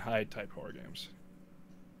run and hide type horror games?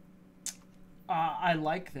 I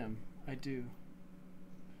like them. I do.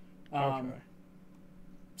 Okay.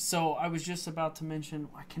 So I was just about to mention,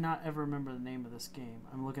 I cannot ever remember the name of this game.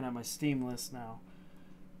 I'm looking at my Steam list now.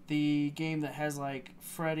 The game that has like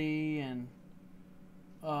Freddy and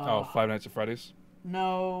Five Nights at Freddy's?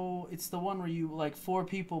 No, it's the one where you like 4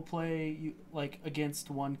 people play like against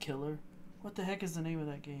one killer. What the heck is the name of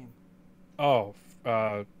that game? Oh,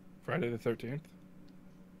 Friday the 13th?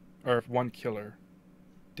 Or one killer.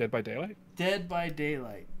 Dead by Daylight? Dead by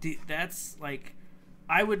Daylight. That's like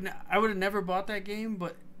I would have never bought that game,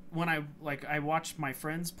 but when I watched my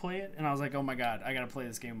friends play it, and I was like, oh my god, I gotta play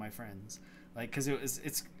this game with my friends, like, because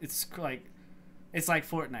it's like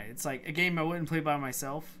Fortnite. It's like a game I wouldn't play by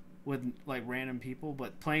myself with like random people,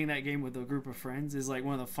 but playing that game with a group of friends is like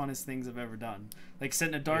one of the funnest things I've ever done. Like, sit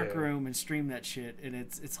in a dark room and stream that shit, and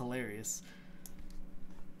it's hilarious.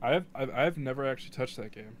 I've never actually touched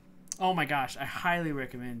that game. Oh my gosh, I highly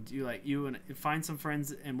recommend you and find some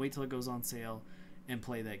friends and wait till it goes on sale and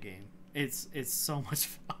play that game. It's so much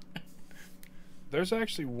fun. There's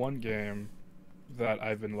actually one game that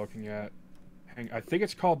I've been looking at. I think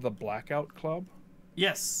it's called the Blackout Club.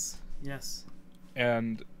 Yes.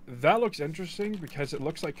 And that looks interesting because it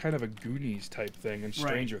looks like kind of a Goonies type thing and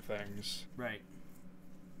Stranger Things. Right.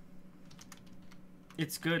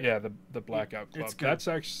 It's good. Yeah, the Blackout Club. It's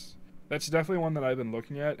good. That's definitely one that I've been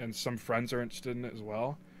looking at, and some friends are interested in it as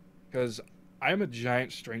well. Because I'm a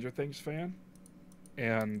giant Stranger Things fan,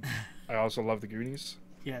 and I also love the Goonies.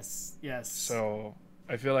 Yes. So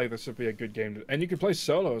I feel like this would be a good game and you can play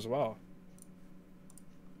solo as well.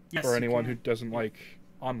 Yes. For anyone who doesn't like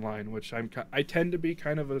online, which I tend to be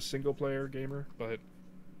kind of a single player gamer, but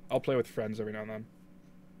I'll play with friends every now and then.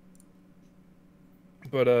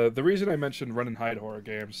 But the reason I mentioned run and hide horror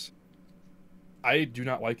games, I do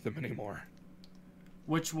not like them anymore.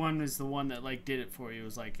 Which one is the one that like did it for you? It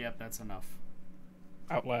was like, yep, that's enough.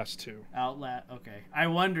 Outlast 2. Outlast. Okay. I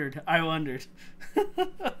wondered.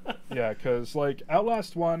 Yeah, because, like,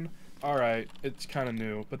 Outlast 1, alright, it's kind of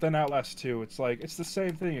new. But then Outlast 2, it's like, it's the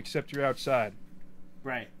same thing except you're outside.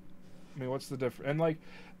 Right. I mean, what's the difference? And, like,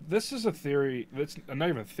 this is a theory. It's not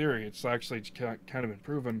even a theory. It's actually kind of been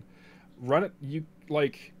proven.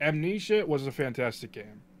 Amnesia was a fantastic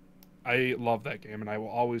game. I love that game, and I will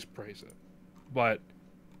always praise it. But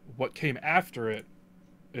what came after it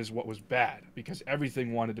is what was bad, because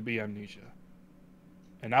everything wanted to be Amnesia.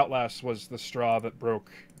 And Outlast was the straw that broke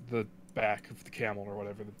the back of the camel, or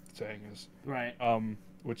whatever the saying is. Right.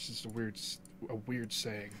 Which is a weird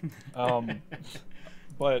saying.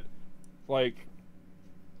 But, like,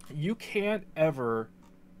 you can't ever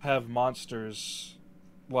have monsters,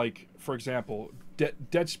 like, for example,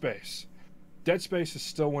 Dead Space. Dead Space is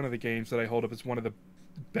still one of the games that I hold up as one of the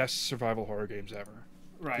best survival horror games ever.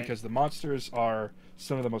 Right. Because the monsters are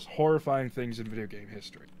some of the most horrifying things in video game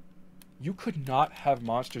history. You could not have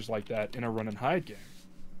monsters like that in a run and hide game.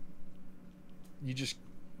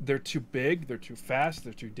 They're too big, they're too fast,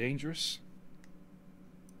 they're too dangerous.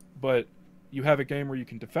 But you have a game where you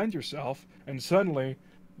can defend yourself, and suddenly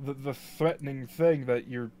the threatening thing that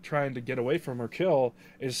you're trying to get away from or kill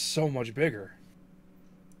is so much bigger.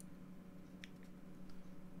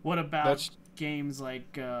 What about games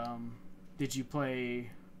like, did you play,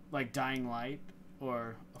 like, Dying Light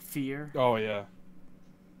or Fear? Oh, yeah.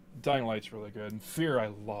 Dying Light's really good. And Fear I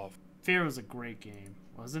love. Fear was a great game,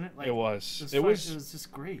 wasn't it? Like, it was. It was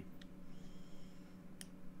just great.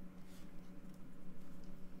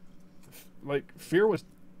 Like, Fear was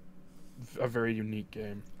a very unique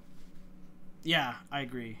game. Yeah, I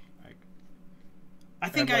agree. I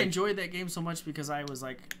think I enjoyed that game so much because I was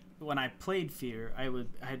like, when I played Fear, I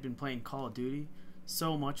had been playing Call of Duty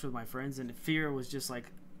so much with my friends, and Fear was just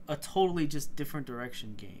like a totally just different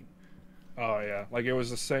direction game. Oh yeah, like it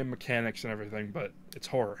was the same mechanics and everything, but it's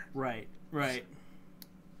horror. Right. And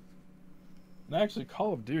actually,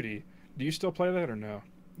 Call of Duty, do you still play that or no?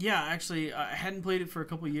 Yeah, actually, I hadn't played it for a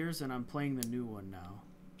couple years, and I'm playing the new one now.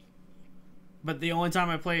 But the only time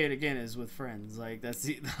I play it again is with friends. Like, that's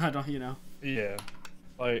I don't, Yeah.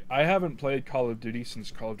 Like, I haven't played Call of Duty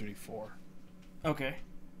since Call of Duty 4. Okay.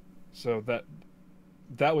 So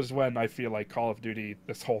that was when I feel like Call of Duty,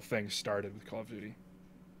 this whole thing started with Call of Duty.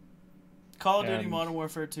 Call of Duty Modern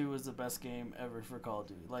Warfare 2 was the best game ever for Call of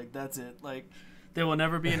Duty. Like, that's it. Like, there will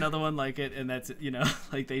never be another one like it, and that's it,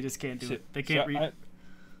 Like, they just can't do it. They can't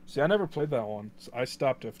I never played that one. I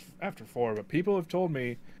stopped after 4, but people have told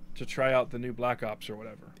me to try out the new Black Ops or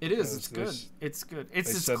whatever. It is. It's good. It's good.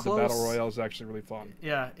 It's they as said close. The Battle Royale is actually really fun.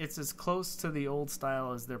 Yeah, it's as close to the old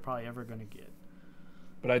style as they're probably ever going to get.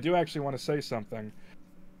 But I do actually want to say something.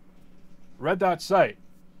 Red Dot Sight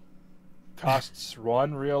costs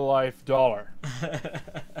 $1 real life dollar.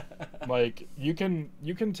 Like, you can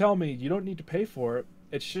tell me you don't need to pay for it.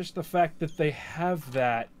 It's just the fact that they have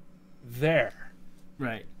that there.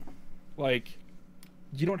 Right. Like,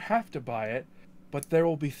 you don't have to buy it, but there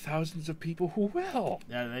will be thousands of people who will.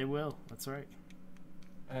 Yeah, they will. That's right.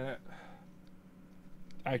 And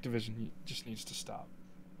Activision just needs to stop.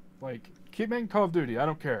 Like, keep making Call of Duty. I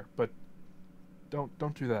don't care, but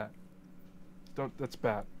don't do that. That's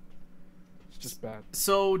bad. It's just bad.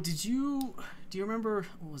 So, do you remember,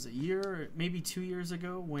 what was it, maybe 2 years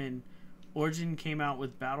ago when Origin came out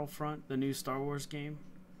with Battlefront, the new Star Wars game?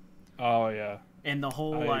 Oh, yeah. And the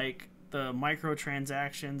whole, the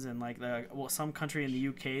microtransactions and, some country in the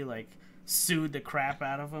UK, sued the crap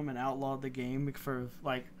out of them and outlawed the game for,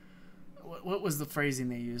 what was the phrasing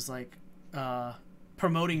they used?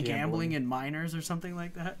 Promoting gambling in minors or something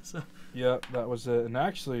like that. So. Yeah, that was it. And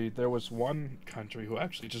actually, there was one country who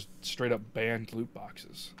actually just straight up banned loot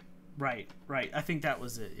boxes. Right. I think that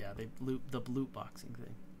was it. Yeah, the loot boxing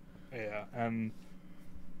thing. Yeah, and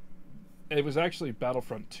it was actually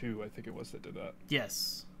Battlefront 2, I think it was, that did that.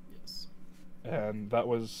 Yes. And that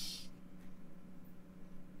was...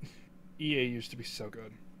 EA used to be so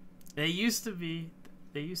good. They used to be.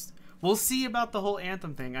 We'll see about the whole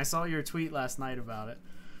Anthem thing. I saw your tweet last night about it.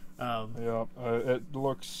 It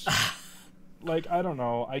looks like, I don't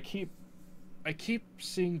know. I keep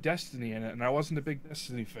seeing Destiny in it, and I wasn't a big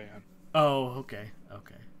Destiny fan. Oh, okay.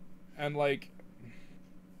 And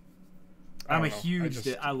I'm a huge.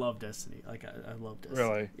 I love Destiny. I love Destiny.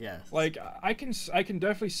 Really? Yes. I can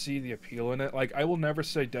definitely see the appeal in it. I will never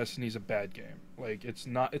say Destiny's a bad game. It's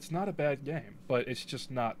not a bad game, but it's just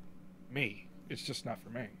not me. It's just not for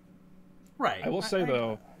me. Right. I will say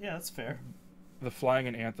though. Yeah, that's fair. The flying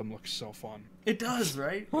in Anthem looks so fun. It does,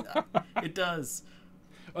 right? It does.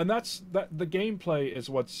 And the gameplay is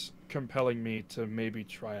what's compelling me to maybe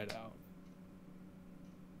try it out.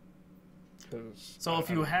 because. So if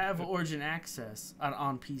you have Origin Access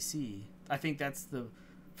on PC, I think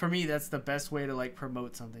for me that's the best way to like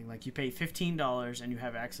promote something. Like you pay $15 and you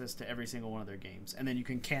have access to every single one of their games, and then you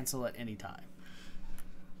can cancel at any time.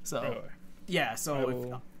 So Really? yeah,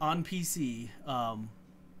 so on PC,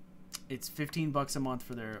 it's $15 a month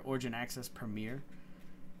for their Origin Access Premier,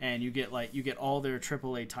 and you get all their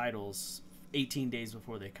AAA titles 18 days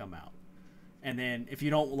before they come out. And then if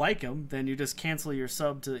you don't like them, then you just cancel your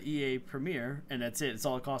sub to EA Premier, and that's it. It's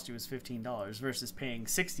all it cost you is $15 versus paying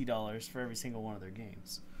 $60 for every single one of their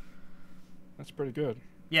games. That's pretty good.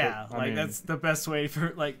 Yeah, but, I mean, that's the best way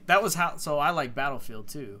for that was how. So I like Battlefield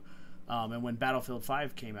too, and when Battlefield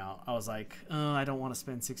 5 came out, I was like, I don't want to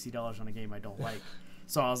spend $60 on a game I don't like.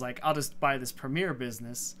 So I was like, I'll just buy this Premier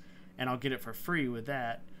business, and I'll get it for free with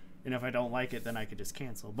that. And if I don't like it, then I could just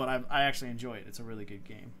cancel. But I actually enjoy it. It's a really good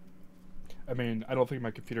game. I mean, I don't think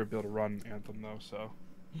my computer would be able to run Anthem though, so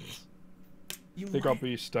I think I'll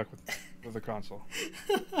be stuck with a console.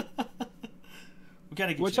 We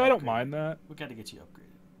gotta get Which you I don't upgraded. mind that. We gotta get you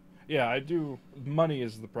upgraded. Yeah, I do. Money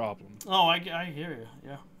is the problem. Oh, I hear you.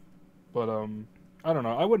 Yeah. But I don't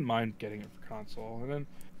know. I wouldn't mind getting it for console, and then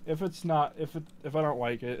if I don't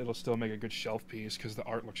like it, it'll still make a good shelf piece because the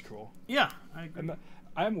art looks cool. Yeah, I agree. And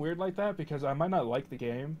I'm weird like that because I might not like the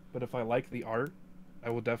game, but if I like the art, I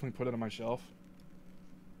will definitely put it on my shelf.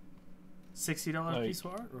 $60 piece of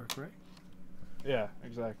art, correct? Yeah,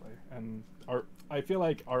 exactly. And art. I feel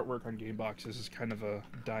like artwork on game boxes is kind of a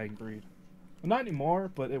dying breed. Well, not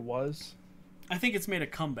anymore, but it was. I think it's made a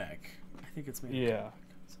comeback. Yeah.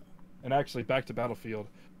 So. And actually, back to Battlefield.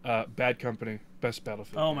 Bad Company, best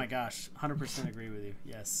Battlefield. Oh game. my gosh, 100% agree with you.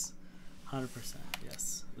 Yes, 100%.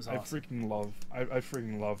 Yes, it was awesome. I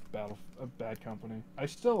freaking loved Bad Company. I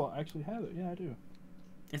still actually have it. Yeah, I do.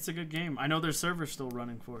 It's a good game. I know their server's still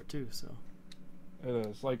running for it too. So. It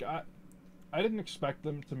is. Like I didn't expect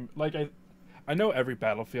them to like. I know every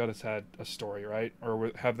Battlefield has had a story, right?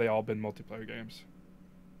 Or have they all been multiplayer games?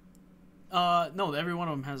 No, every one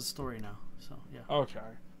of them has a story now. So yeah. Okay.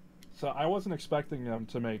 So I wasn't expecting them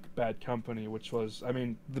to make Bad Company, which was, I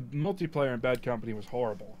mean, the multiplayer in Bad Company was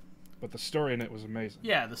horrible, but the story in it was amazing.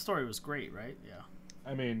 Yeah, the story was great, right? Yeah.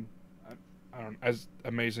 I mean, I don't as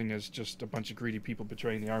amazing as just a bunch of greedy people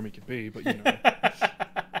betraying the army could be, but you know.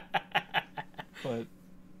 But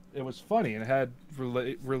it was funny and it had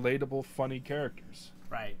relatable, funny characters.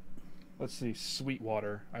 Right. Let's see,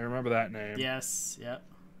 Sweetwater. I remember that name. Yes. Yep.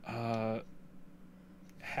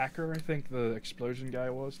 Hacker, I think the explosion guy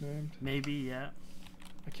was named. Maybe, yeah.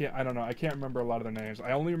 I don't know. I can't remember a lot of their names.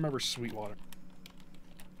 I only remember Sweetwater.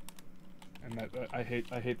 And I hate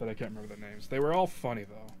that I can't remember their names. They were all funny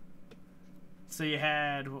though. So you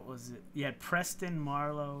had, what was it? You had Preston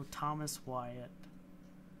Marlowe, Thomas Wyatt,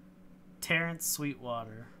 Terrence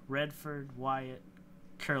Sweetwater, Redford Wyatt,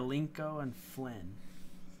 Kerlinko, and Flynn.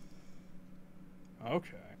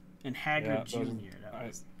 Okay. And Haggard Jr.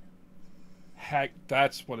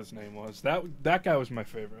 That's what his name was. That guy was my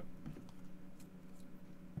favorite.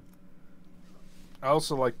 I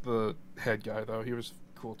also liked the head guy though. He was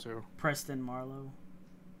cool too. Preston Marlowe.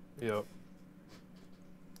 Yep.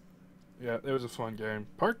 Yeah, it was a fun game.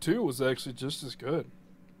 Part 2 was actually just as good.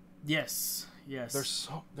 Yes. Yes.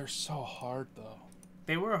 They're so hard though.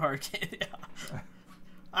 They were hard.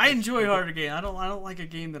 I enjoy harder games. I don't like a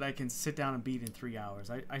game that I can sit down and beat in 3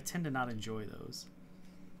 hours. I tend to not enjoy those.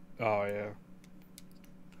 Oh yeah.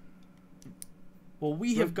 Well,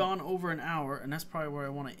 we have gone over an hour, and that's probably where I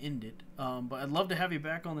want to end it. But I'd love to have you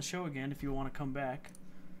back on the show again if you want to come back.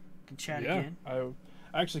 We can chat again.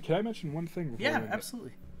 Actually, can I mention one thing? Yeah,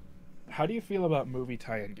 absolutely. How do you feel about movie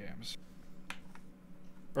tie-in games?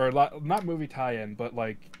 Or not movie tie-in, but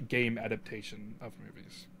like game adaptation of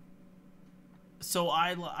movies. So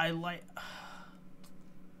I like.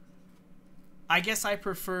 I guess I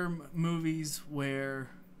prefer movies where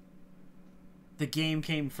the game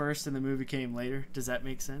came first and the movie came later. Does that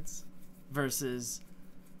make sense? Versus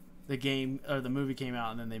the game or the movie came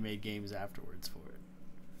out and then they made games afterwards for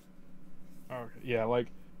it. Okay, yeah, like.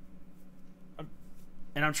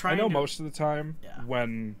 And I'm trying. I know most of the time Yeah.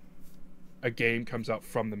 when a game comes out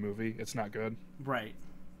from the movie, it's not good. Right.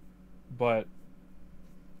 But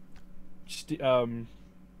what is it called?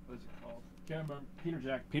 Can't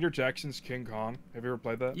remember. Peter Jackson's King Kong. Have you ever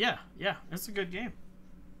played that? Yeah, it's a good game.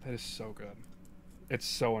 That is so good. It's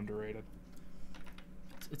so underrated.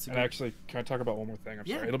 It's and actually, can I talk about one more thing? I'm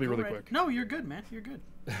sorry. It'll be really quick. No, you're good, man. You're good.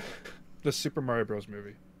 The Super Mario Bros.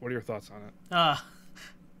 Movie. What are your thoughts on it?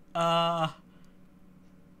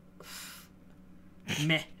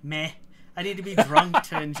 Meh. I need to be drunk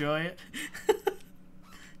to enjoy it.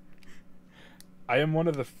 I am one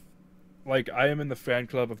of the like I am in the fan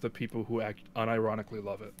club of the people who act unironically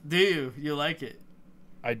love it. Do you? You like it?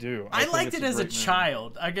 I do. I liked it as a great movie.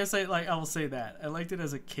 child. I guess I will say that. I liked it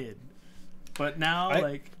as a kid. But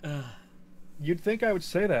now, You'd think I would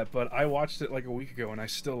say that, but I watched it like a week ago and I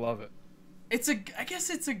still love it. I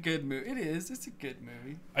guess it's a good movie. It is. It's a good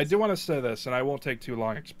movie. I do want to say this, and I won't take too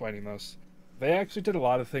long explaining this. They actually did a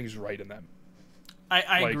lot of things right in them.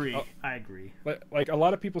 I agree. I agree. Like a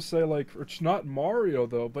lot of people say, like, it's not Mario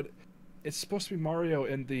though, but it's supposed to be Mario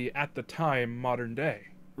in the at the time modern day.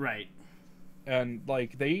 Right. And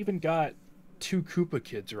like they even got 2 Koopa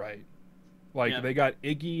kids right. Like they got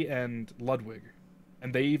Iggy and Ludwig,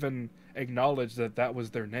 and they even acknowledged that that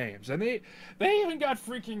was their names, and they even got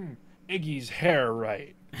freaking Iggy's hair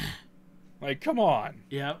right. Like, come on.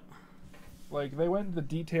 Yep. Like they went into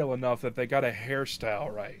detail enough that they got a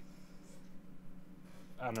hairstyle right.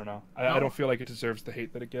 I don't know. I don't feel like it deserves the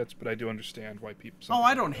hate that it gets, but I do understand why people. Oh,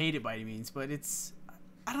 I don't hate it by any means, but it's.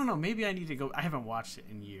 I don't know. Maybe I need to go. I haven't watched it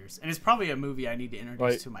in years, and it's probably a movie I need to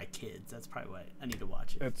introduce to my kids. That's probably why I need to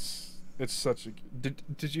watch it. It's such a.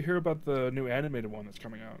 Did you hear about the new animated one that's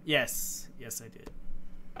coming out? Yes, I did.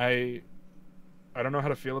 I don't know how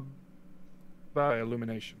to feel about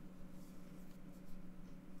Illumination.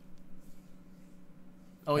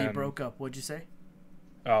 Oh, you broke up. What'd you say?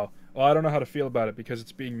 Oh, well, I don't know how to feel about it because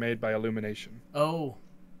it's being made by Illumination. Oh,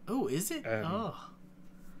 is it?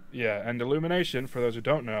 Yeah, and Illumination, for those who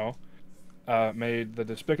don't know, made the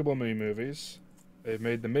Despicable Me movies. They've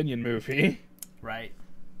made the Minion movie. Right.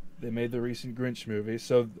 They made the recent Grinch movie.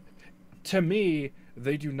 So, to me,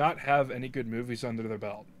 they do not have any good movies under their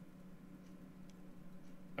belt.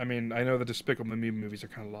 I mean, I know the Despicable Me movies are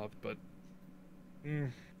kind of loved, but...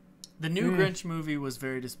 The new Grinch movie was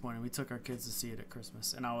very disappointing. We took our kids to see it at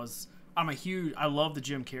Christmas, and I love the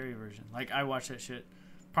Jim Carrey version. Like, I watch that shit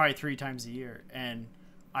probably 3 times a year, and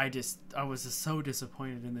I was just so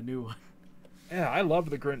disappointed in the new one. Yeah, I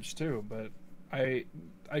love the Grinch too, but I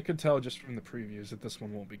could tell just from the previews that this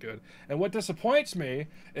one won't be good. And what disappoints me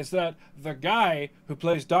is that the guy who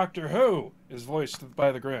plays Doctor Who is voiced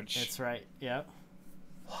by the Grinch. That's right. Yep.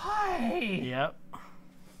 Why? Yep.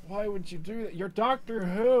 Why would you do that? You're Doctor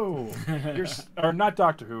Who. Or not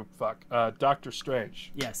Doctor Who. Fuck. Doctor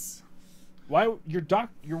Strange. Yes. Why?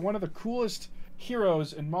 You're one of the coolest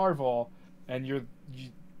heroes in Marvel, and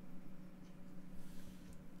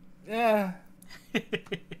Yeah.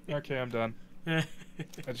 Okay, I'm done. I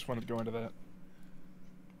just wanted to go into that.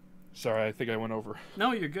 Sorry, I think I went over.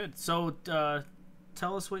 No, you're good. So,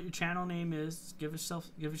 tell us what your channel name is. Give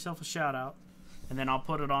yourself a shout out, and then I'll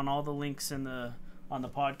put it on all the links on the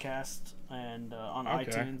podcast and on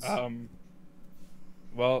iTunes.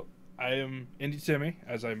 Well, I am Indie Timmie,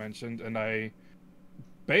 as I mentioned, and I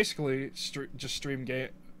basically just stream game.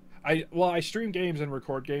 I stream games and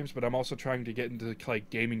record games, but I'm also trying to get into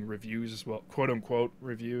like gaming reviews as well, quote unquote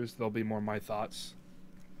reviews. They'll be more my thoughts.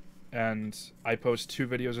 And I post 2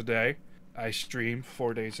 videos a day. I stream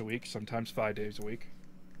 4 days a week, sometimes 5 days a week.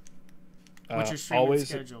 What's your streaming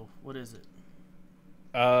schedule? What is it?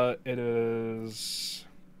 It is.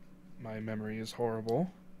 My memory is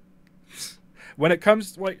horrible. When it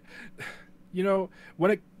comes like,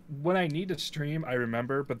 when I need to stream, I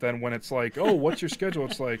remember, but then when it's like, oh, what's your schedule?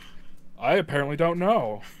 It's like, I apparently don't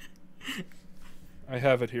know. I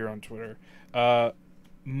have it here on Twitter.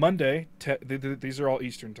 Monday, these are all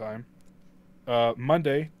Eastern time.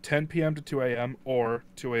 Monday, 10 p.m. to 2 a.m. or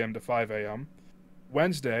 2 a.m. to 5 a.m.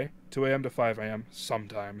 Wednesday, 2 a.m. to 5 a.m.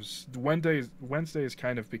 sometimes. Wednesdays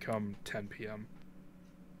kind of become 10 p.m.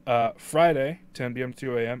 Friday, 10 p.m. to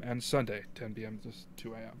 2 a.m. and Sunday, 10 p.m. to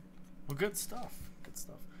 2 a.m. Well, good stuff.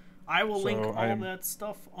 I will link all that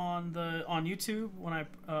stuff on YouTube when I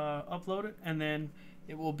upload it, and then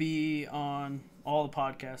it will be on all the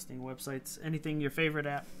podcasting websites. Anything your favorite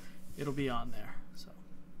app, it'll be on there. So,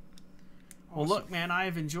 awesome. Well, look, man, I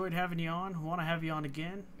have enjoyed having you on. I want to have you on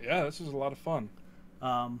again. Yeah, this was a lot of fun.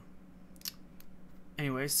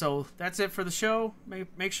 Anyway, so that's it for the show.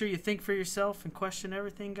 Make sure you think for yourself and question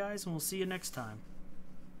everything, guys, and we'll see you next time.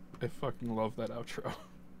 I fucking love that outro.